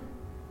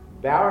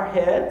 Bow our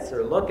heads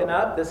or looking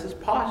up, this is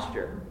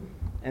posture.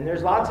 And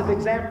there's lots of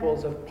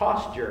examples of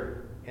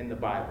posture in the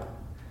Bible.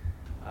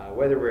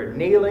 Whether we're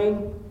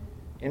kneeling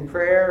in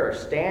prayer or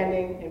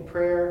standing in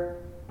prayer.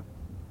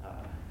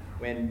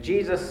 When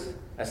Jesus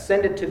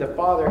ascended to the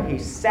Father, he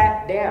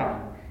sat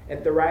down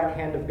at the right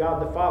hand of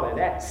God the Father.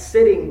 That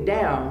sitting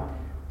down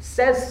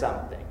says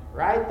something,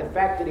 right? The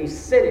fact that he's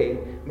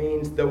sitting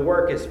means the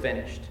work is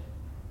finished.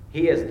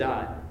 He is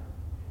done.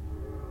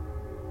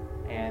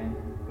 And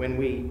when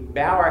we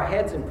bow our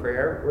heads in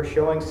prayer, we're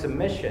showing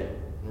submission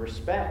and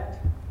respect.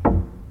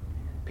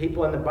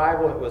 People in the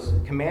Bible, it was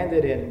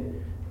commanded in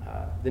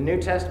the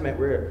New Testament,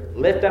 where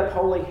lift up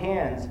holy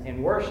hands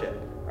in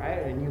worship,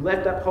 right? And you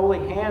lift up holy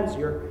hands,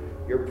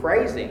 you're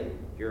praising,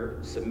 you're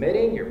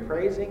submitting, you're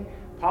praising.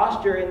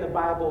 Posture in the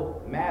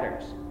Bible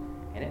matters,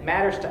 and it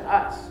matters to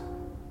us,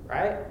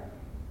 right?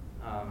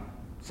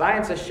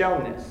 Science has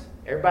shown this.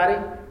 Everybody,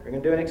 we're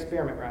going to do an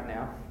experiment right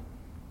now,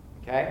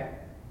 okay?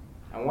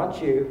 I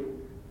want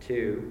you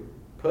to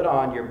put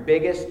on your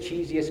biggest,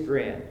 cheesiest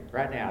grin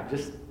right now.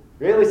 Just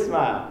really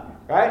smile.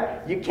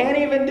 Right? You can't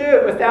even do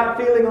it without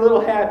feeling a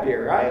little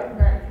happier, right?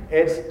 Right.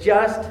 It's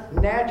just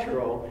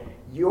natural.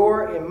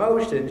 Your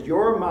emotions,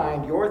 your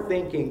mind, your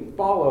thinking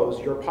follows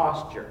your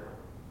posture.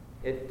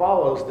 It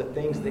follows the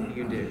things that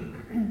you do.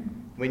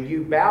 When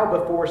you bow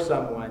before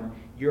someone,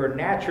 you're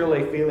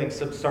naturally feeling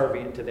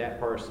subservient to that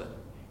person.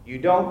 You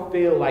don't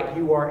feel like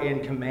you are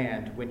in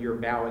command when you're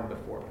bowing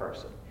before a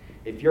person.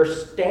 If you're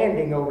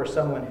standing over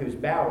someone who's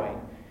bowing,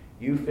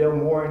 you feel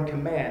more in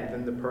command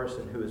than the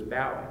person who is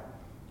bowing.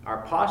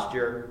 Our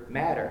posture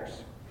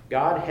matters.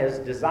 God has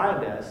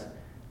designed us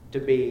to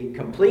be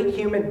complete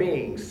human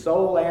beings,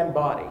 soul and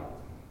body.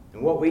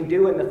 And what we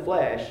do in the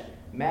flesh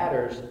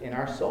matters in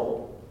our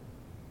soul.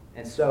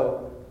 And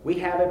so we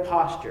have a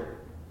posture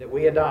that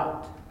we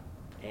adopt.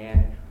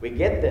 And we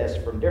get this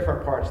from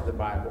different parts of the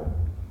Bible.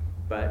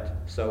 But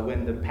so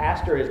when the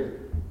pastor is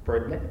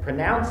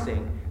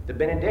pronouncing the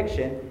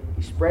benediction,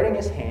 he's spreading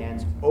his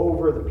hands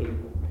over the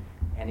people.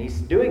 And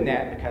he's doing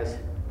that because,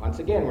 once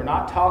again, we're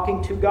not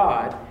talking to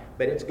God,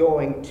 but it's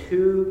going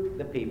to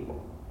the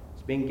people.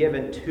 It's being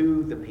given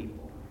to the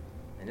people.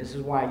 And this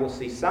is why you'll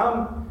see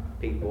some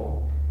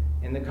people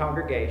in the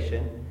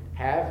congregation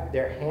have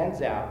their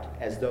hands out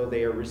as though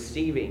they are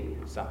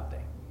receiving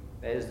something.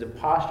 That is the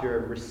posture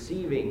of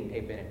receiving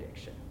a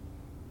benediction.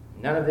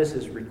 None of this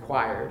is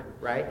required,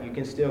 right? You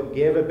can still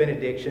give a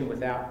benediction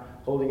without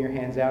holding your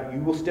hands out. You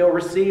will still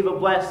receive a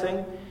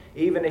blessing,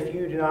 even if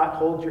you do not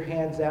hold your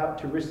hands out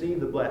to receive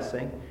the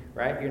blessing,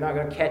 right? You're not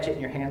going to catch it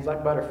in your hands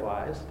like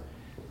butterflies,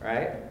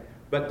 right?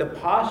 But the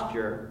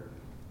posture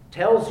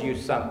tells you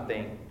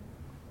something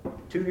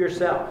to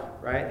yourself,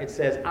 right? It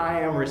says,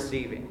 I am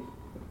receiving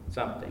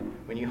something.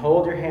 When you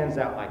hold your hands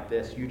out like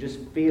this, you just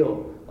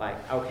feel like,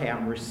 okay,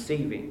 I'm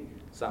receiving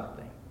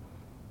something.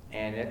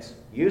 And it's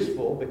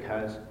useful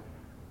because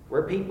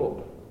we're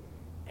people,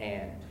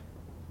 and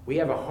we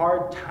have a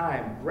hard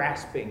time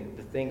grasping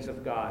the things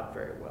of God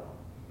very well.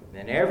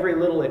 And every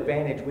little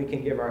advantage we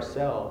can give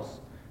ourselves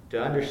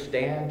to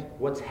understand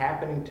what's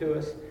happening to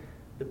us,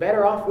 the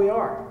better off we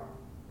are,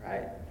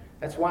 right?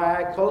 That's why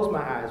I close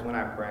my eyes when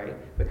I pray,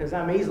 because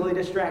I'm easily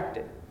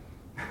distracted.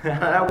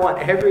 I want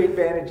every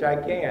advantage I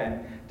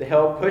can to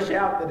help push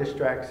out the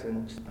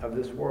distractions of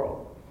this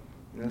world.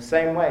 In the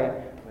same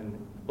way, when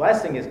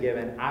blessing is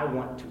given, I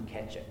want to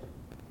catch it,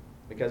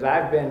 because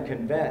I've been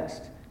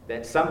convinced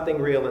that something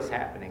real is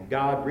happening.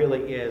 God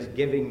really is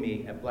giving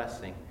me a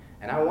blessing,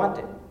 and I want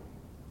it.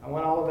 I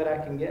want all of it I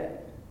can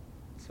get.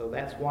 So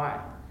that's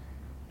why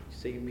you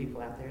see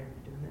people out there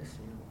doing this,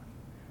 and you're going,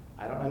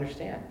 I don't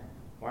understand.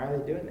 Why are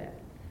they doing that?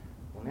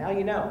 Well, now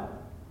you know.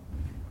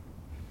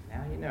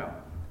 Now you know.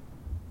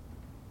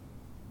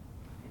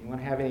 Anyone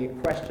have any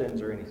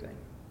questions or anything?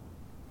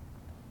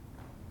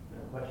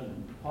 No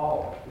question.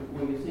 Paul,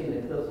 when you see in the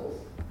epistles,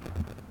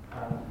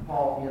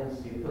 Paul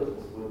ends the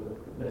epistles with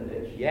a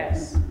benediction.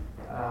 Yes.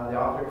 The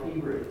author of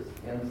Hebrews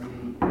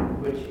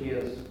which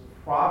is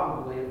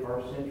probably a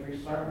first century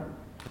sermon.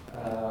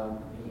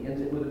 He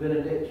ends it with a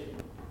benediction.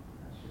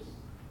 That's just,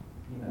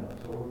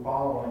 so we're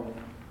following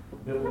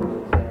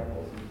biblical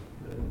examples.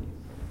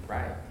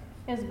 Right.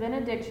 Is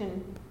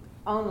benediction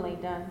only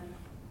done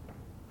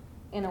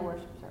in a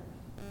worship service?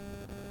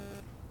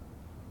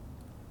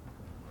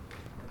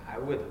 I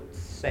would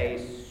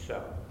say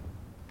so.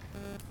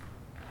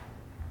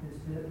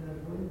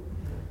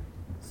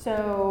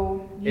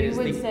 So It you is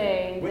would the-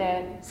 say With-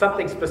 that,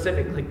 Something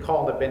specifically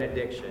called a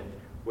benediction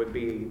would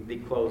be the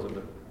close of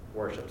the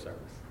worship service.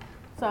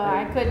 so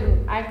I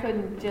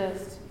couldn't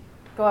just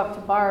go up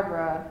to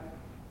Barbara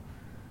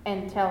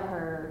and tell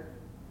her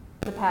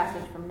the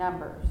passage from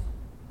Numbers.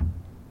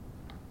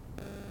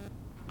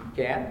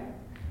 Can?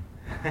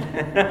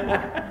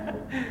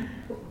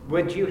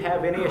 Would you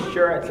have any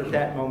assurance at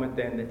that moment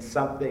then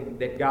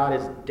that God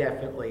is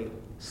definitely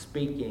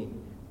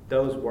speaking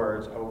those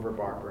words over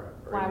Barbara?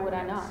 or Why would I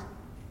anyone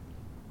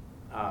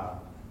not? else?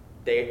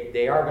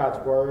 They are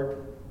God's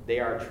word. They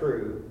are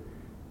true,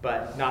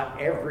 but not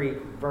every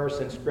verse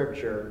in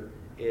Scripture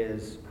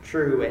is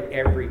true at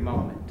every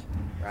moment,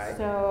 right?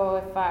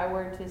 So if I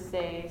were to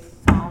say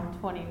Psalm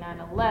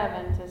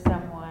 29:11 to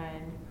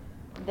someone,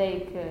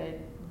 they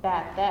could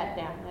bat that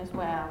down as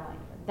well. Like,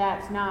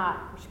 that's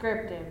not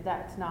prescriptive.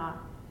 It's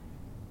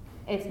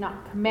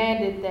not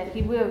commanded that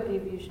He will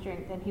give you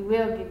strength and He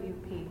will give you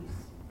peace.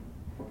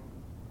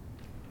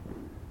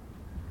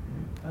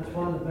 That's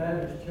why in the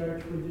Baptist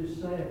church, we just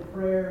say a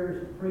prayer as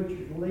the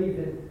preacher's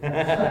leaving, sing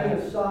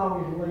a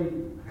song and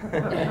leave.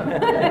 But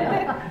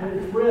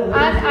it's real easy.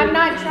 I'm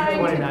not trying to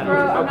 29. throw.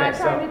 I'm Okay, not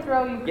trying to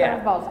throw you yeah.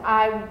 curveballs.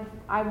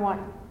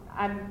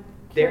 I'm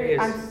There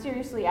curious. is- I'm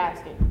seriously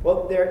asking.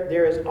 Well,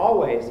 there is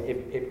always, if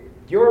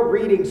you're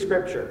reading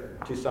Scripture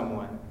to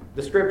someone,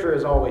 the Scripture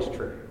is always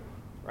true,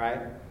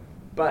 right?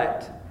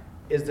 But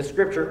is the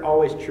Scripture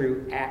always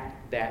true at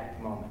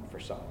that moment for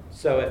someone?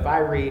 So if I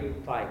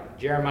read like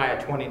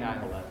Jeremiah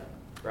 29:11,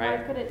 Why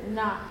right? could it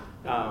not?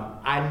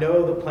 I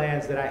know the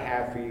plans that I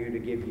have for you to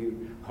give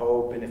you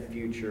hope and a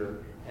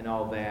future and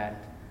all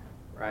that,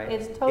 right?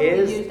 It's totally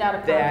is used out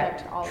of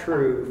context all the that time.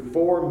 true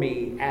for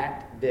me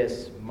at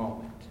this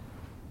moment,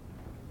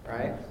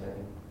 right?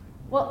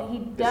 Well, He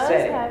The does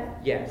setting, have.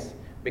 yes,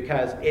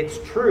 because it's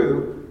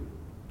true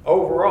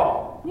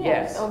overall,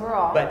 Yes, yes.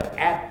 overall. But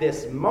at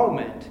this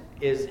moment,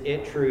 is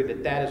it true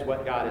that that is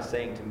what God is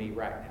saying to me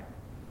right now?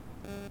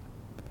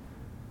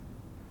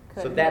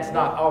 So Could that's be.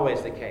 not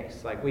always the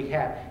case. Like you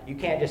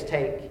can't just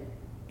take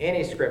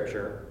any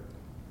scripture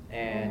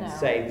and No.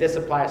 say, this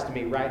applies to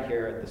me right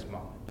here at this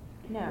moment.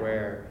 No.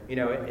 Where,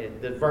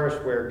 the verse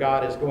where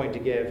God is going to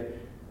give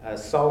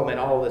Solomon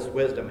all this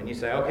wisdom, and you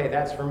say, okay,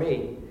 that's for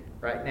me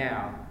right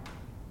now.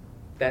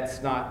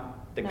 That's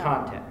not the No.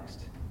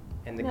 context.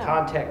 And the No.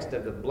 context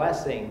of the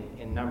blessing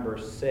in number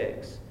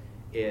 6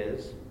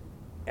 is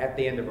at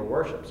the end of a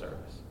worship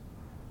service.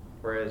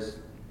 Whereas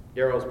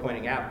Daryl's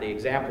pointing out the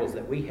examples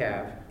that we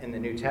have in the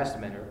New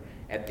Testament are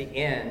at the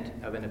end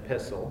of an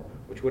epistle,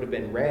 which would have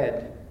been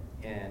read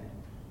in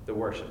the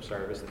worship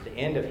service, at the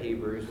end of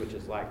Hebrews, which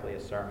is likely a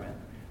sermon,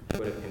 which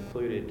would have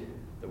concluded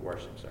the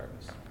worship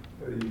service.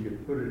 You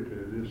could put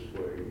it this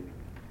way.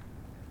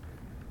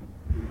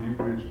 If you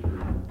wish to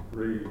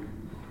read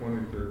the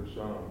 23rd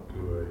Psalm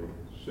to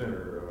a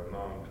sinner, a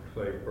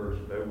non-saved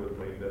person, that would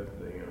mean that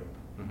to him.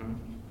 Mm-hmm.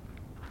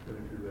 But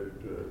if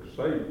you're that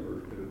saved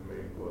person, it would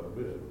mean quite a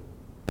bit.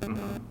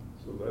 Mm-hmm.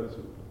 So that's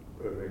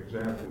an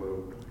example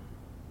of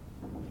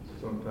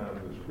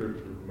sometimes the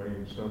scripture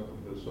means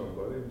something to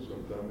somebody and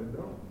sometimes it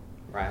don't.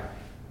 Right.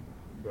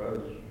 If I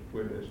was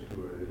witness to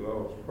a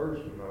lost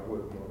person, I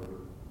wouldn't want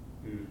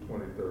to use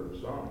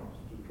 23rd Psalms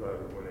to try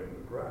to win him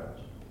to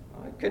Christ.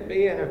 Well, it could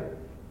be in a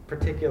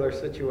particular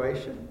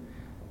situation,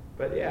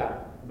 but yeah.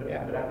 But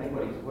Yeah. I think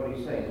what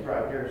he's saying is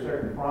right. There are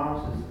certain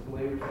promises that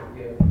believers are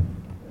given.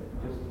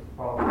 Just to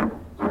follow.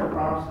 Certain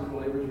promises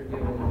believers are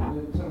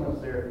given. If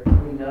someone's there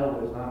we know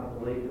is not a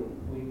believer,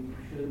 we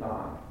should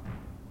not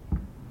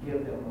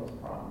give them those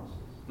promises.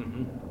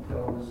 Mhm.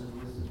 Tell them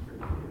this is for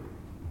you.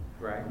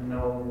 Right.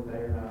 Knowing that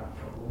they're not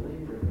a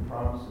believer, the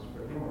promises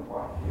for them are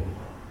quite different.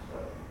 So,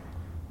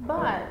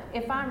 But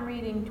if I'm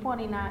reading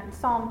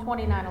Psalm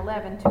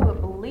 29:11 to a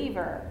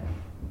believer,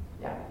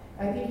 yeah,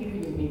 I think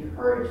you can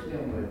encourage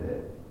them with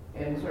it,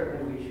 and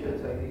certainly we should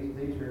say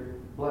these are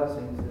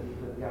blessings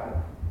that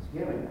God is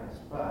giving us,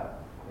 but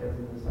as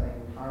in the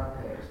same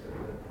context of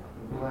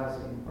the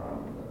blessing from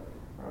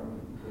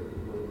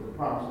the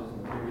promises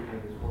and the truth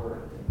of His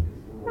Word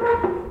is the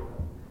Word.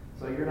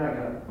 So you're not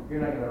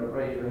gonna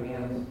raise your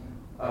hands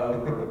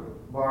over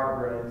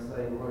Barbara and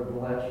say, "Lord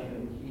bless you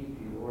and keep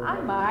you." Lord, I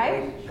make might.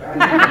 His face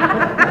shine."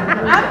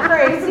 I'm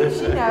crazy.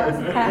 She knows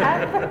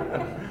that.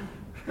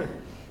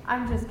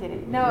 I'm just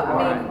kidding. No,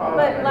 I mean,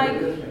 but like,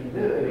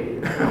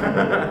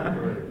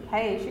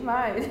 hey, she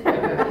might.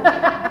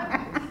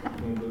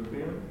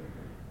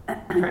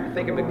 I'm trying to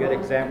think of a good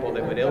example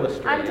that would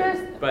illustrate I'm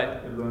just- it.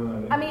 But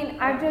I mean,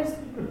 I've got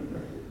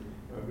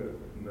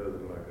another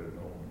like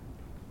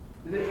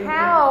it on.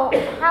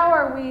 how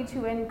are we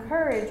to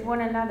encourage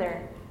one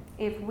another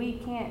if we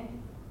can't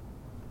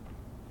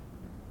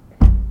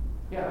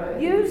Yeah,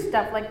 use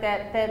stuff like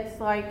that that's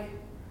like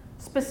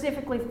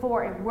specifically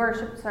for a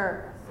worship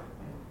service?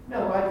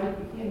 No, I think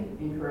you can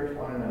encourage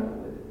one another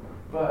with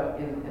it, but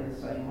in the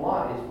same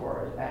light as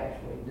far as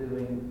actually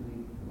doing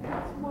the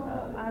announcement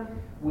of it.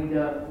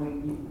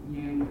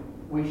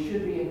 We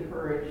should be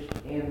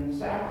encouraged in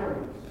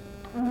sacraments.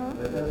 Mhm.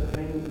 That doesn't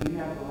mean you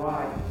have the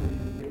right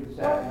to give the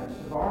sacraments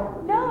of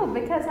Barbara. No,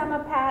 because I'm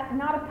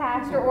not a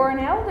pastor or an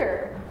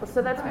elder.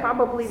 So that's Right.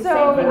 probably the So,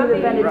 same thing I with the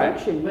mean-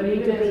 benediction. But You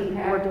need even to as a be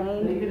ordained,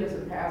 ordained. even as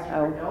a pastor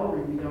Oh. or elder,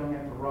 you don't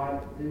have the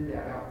right to do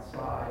that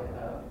outside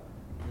of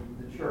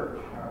the church.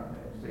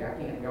 See, I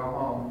can't go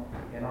home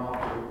and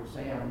offer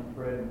Sam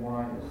bread and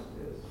wine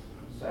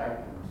as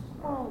sacraments.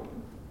 Oh,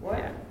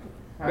 Yeah.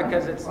 Huh?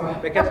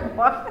 Because,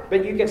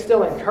 but you can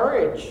still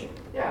encourage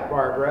Yeah.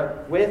 Barbara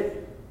with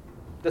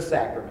the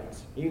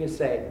sacraments. You can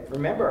say,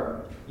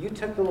 remember, you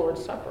took the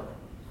Lord's Supper.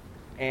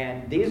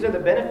 And these are the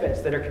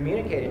benefits that are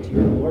communicated to you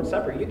in the Lord's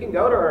Supper. You can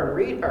go to her and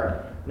read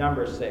her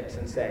Numbers 6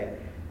 and say,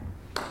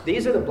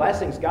 these are the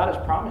blessings God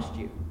has promised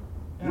you.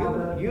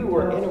 You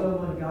were tell in a,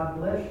 someone, God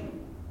bless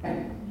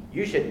you.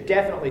 you should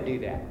definitely do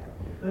that.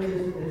 But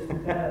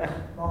isn't that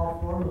all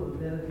form of a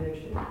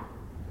benediction?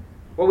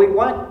 Well,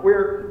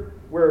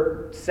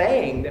 we're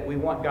saying that we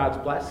want God's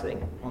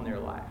blessing on their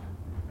life.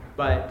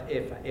 But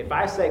if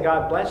I say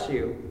God bless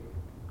you,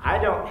 I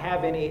don't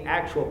have any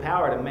actual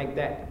power to make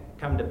that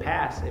come to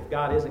pass if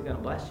God isn't going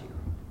to bless you.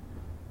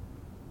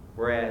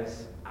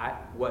 Whereas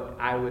what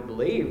I would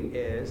believe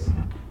is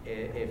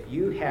if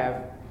you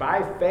have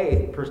by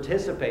faith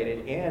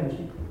participated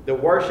in the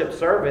worship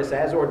service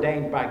as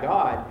ordained by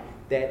God,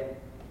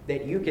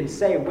 that you can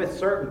say with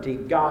certainty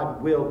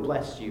God will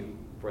bless you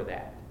for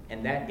that.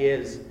 And that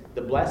is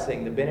the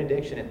blessing, the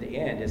benediction at the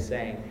end is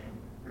saying,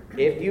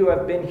 if you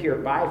have been here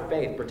by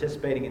faith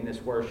participating in this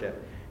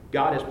worship,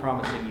 God is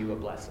promising you a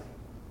blessing.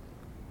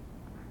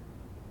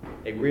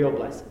 A real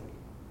blessing.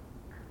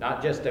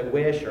 Not just a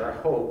wish or a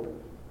hope,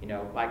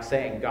 like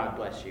saying God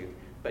bless you,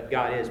 but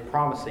God is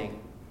promising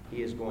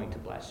He is going to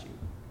bless you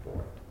for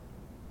it.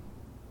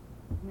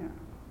 Yeah.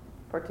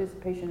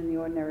 Participation in the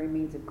ordinary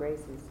means of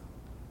grace is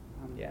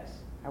Yes.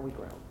 how we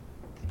grow.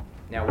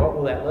 Now, what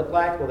will that look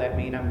like? Will that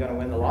mean I'm going to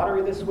win the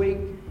lottery this week?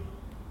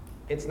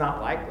 It's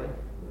not likely.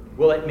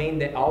 Will it mean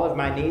that all of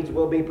my needs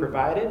will be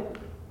provided?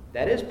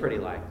 That is pretty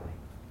likely.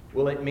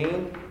 Will it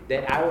mean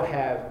that I will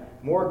have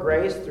more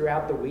grace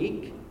throughout the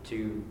week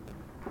to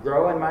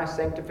grow in my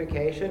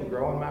sanctification,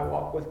 grow in my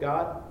walk with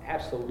God?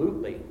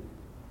 Absolutely.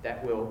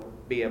 That will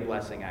be a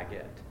blessing I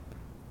get.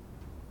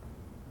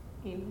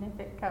 even if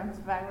it comes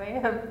by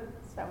way of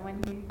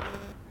someone you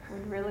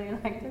would really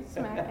like to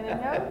smack in the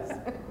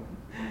nose.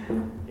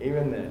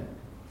 Even then.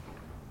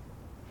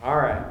 All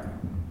right.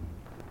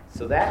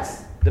 So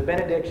that's the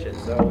benediction.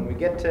 So when we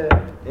get to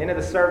the end of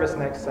the service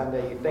next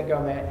Sunday, you think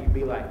on that and you'd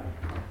be like,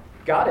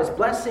 God is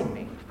blessing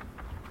me.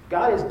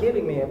 God is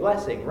giving me a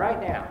blessing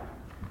right now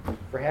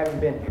for having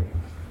been here.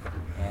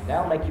 And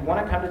that'll make you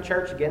want to come to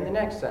church again the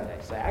next Sunday.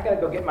 Say, I got to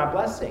go get my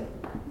blessing.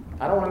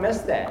 I don't want to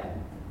miss that.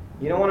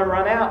 You don't want to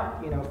run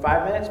out,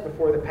 5 minutes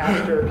before the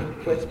pastor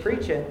quits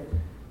preaching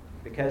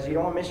because you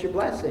don't want to miss your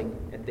blessing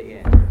at the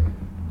end.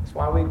 That's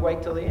why we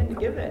wait till the end to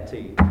give that to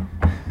you.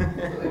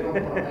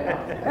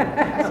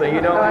 So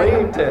you don't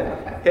leave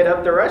to hit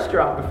up the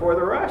restaurant before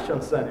the rush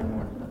on Sunday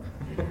morning.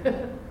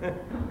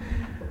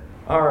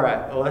 All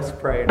right, well, let's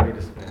pray and be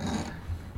dismissed.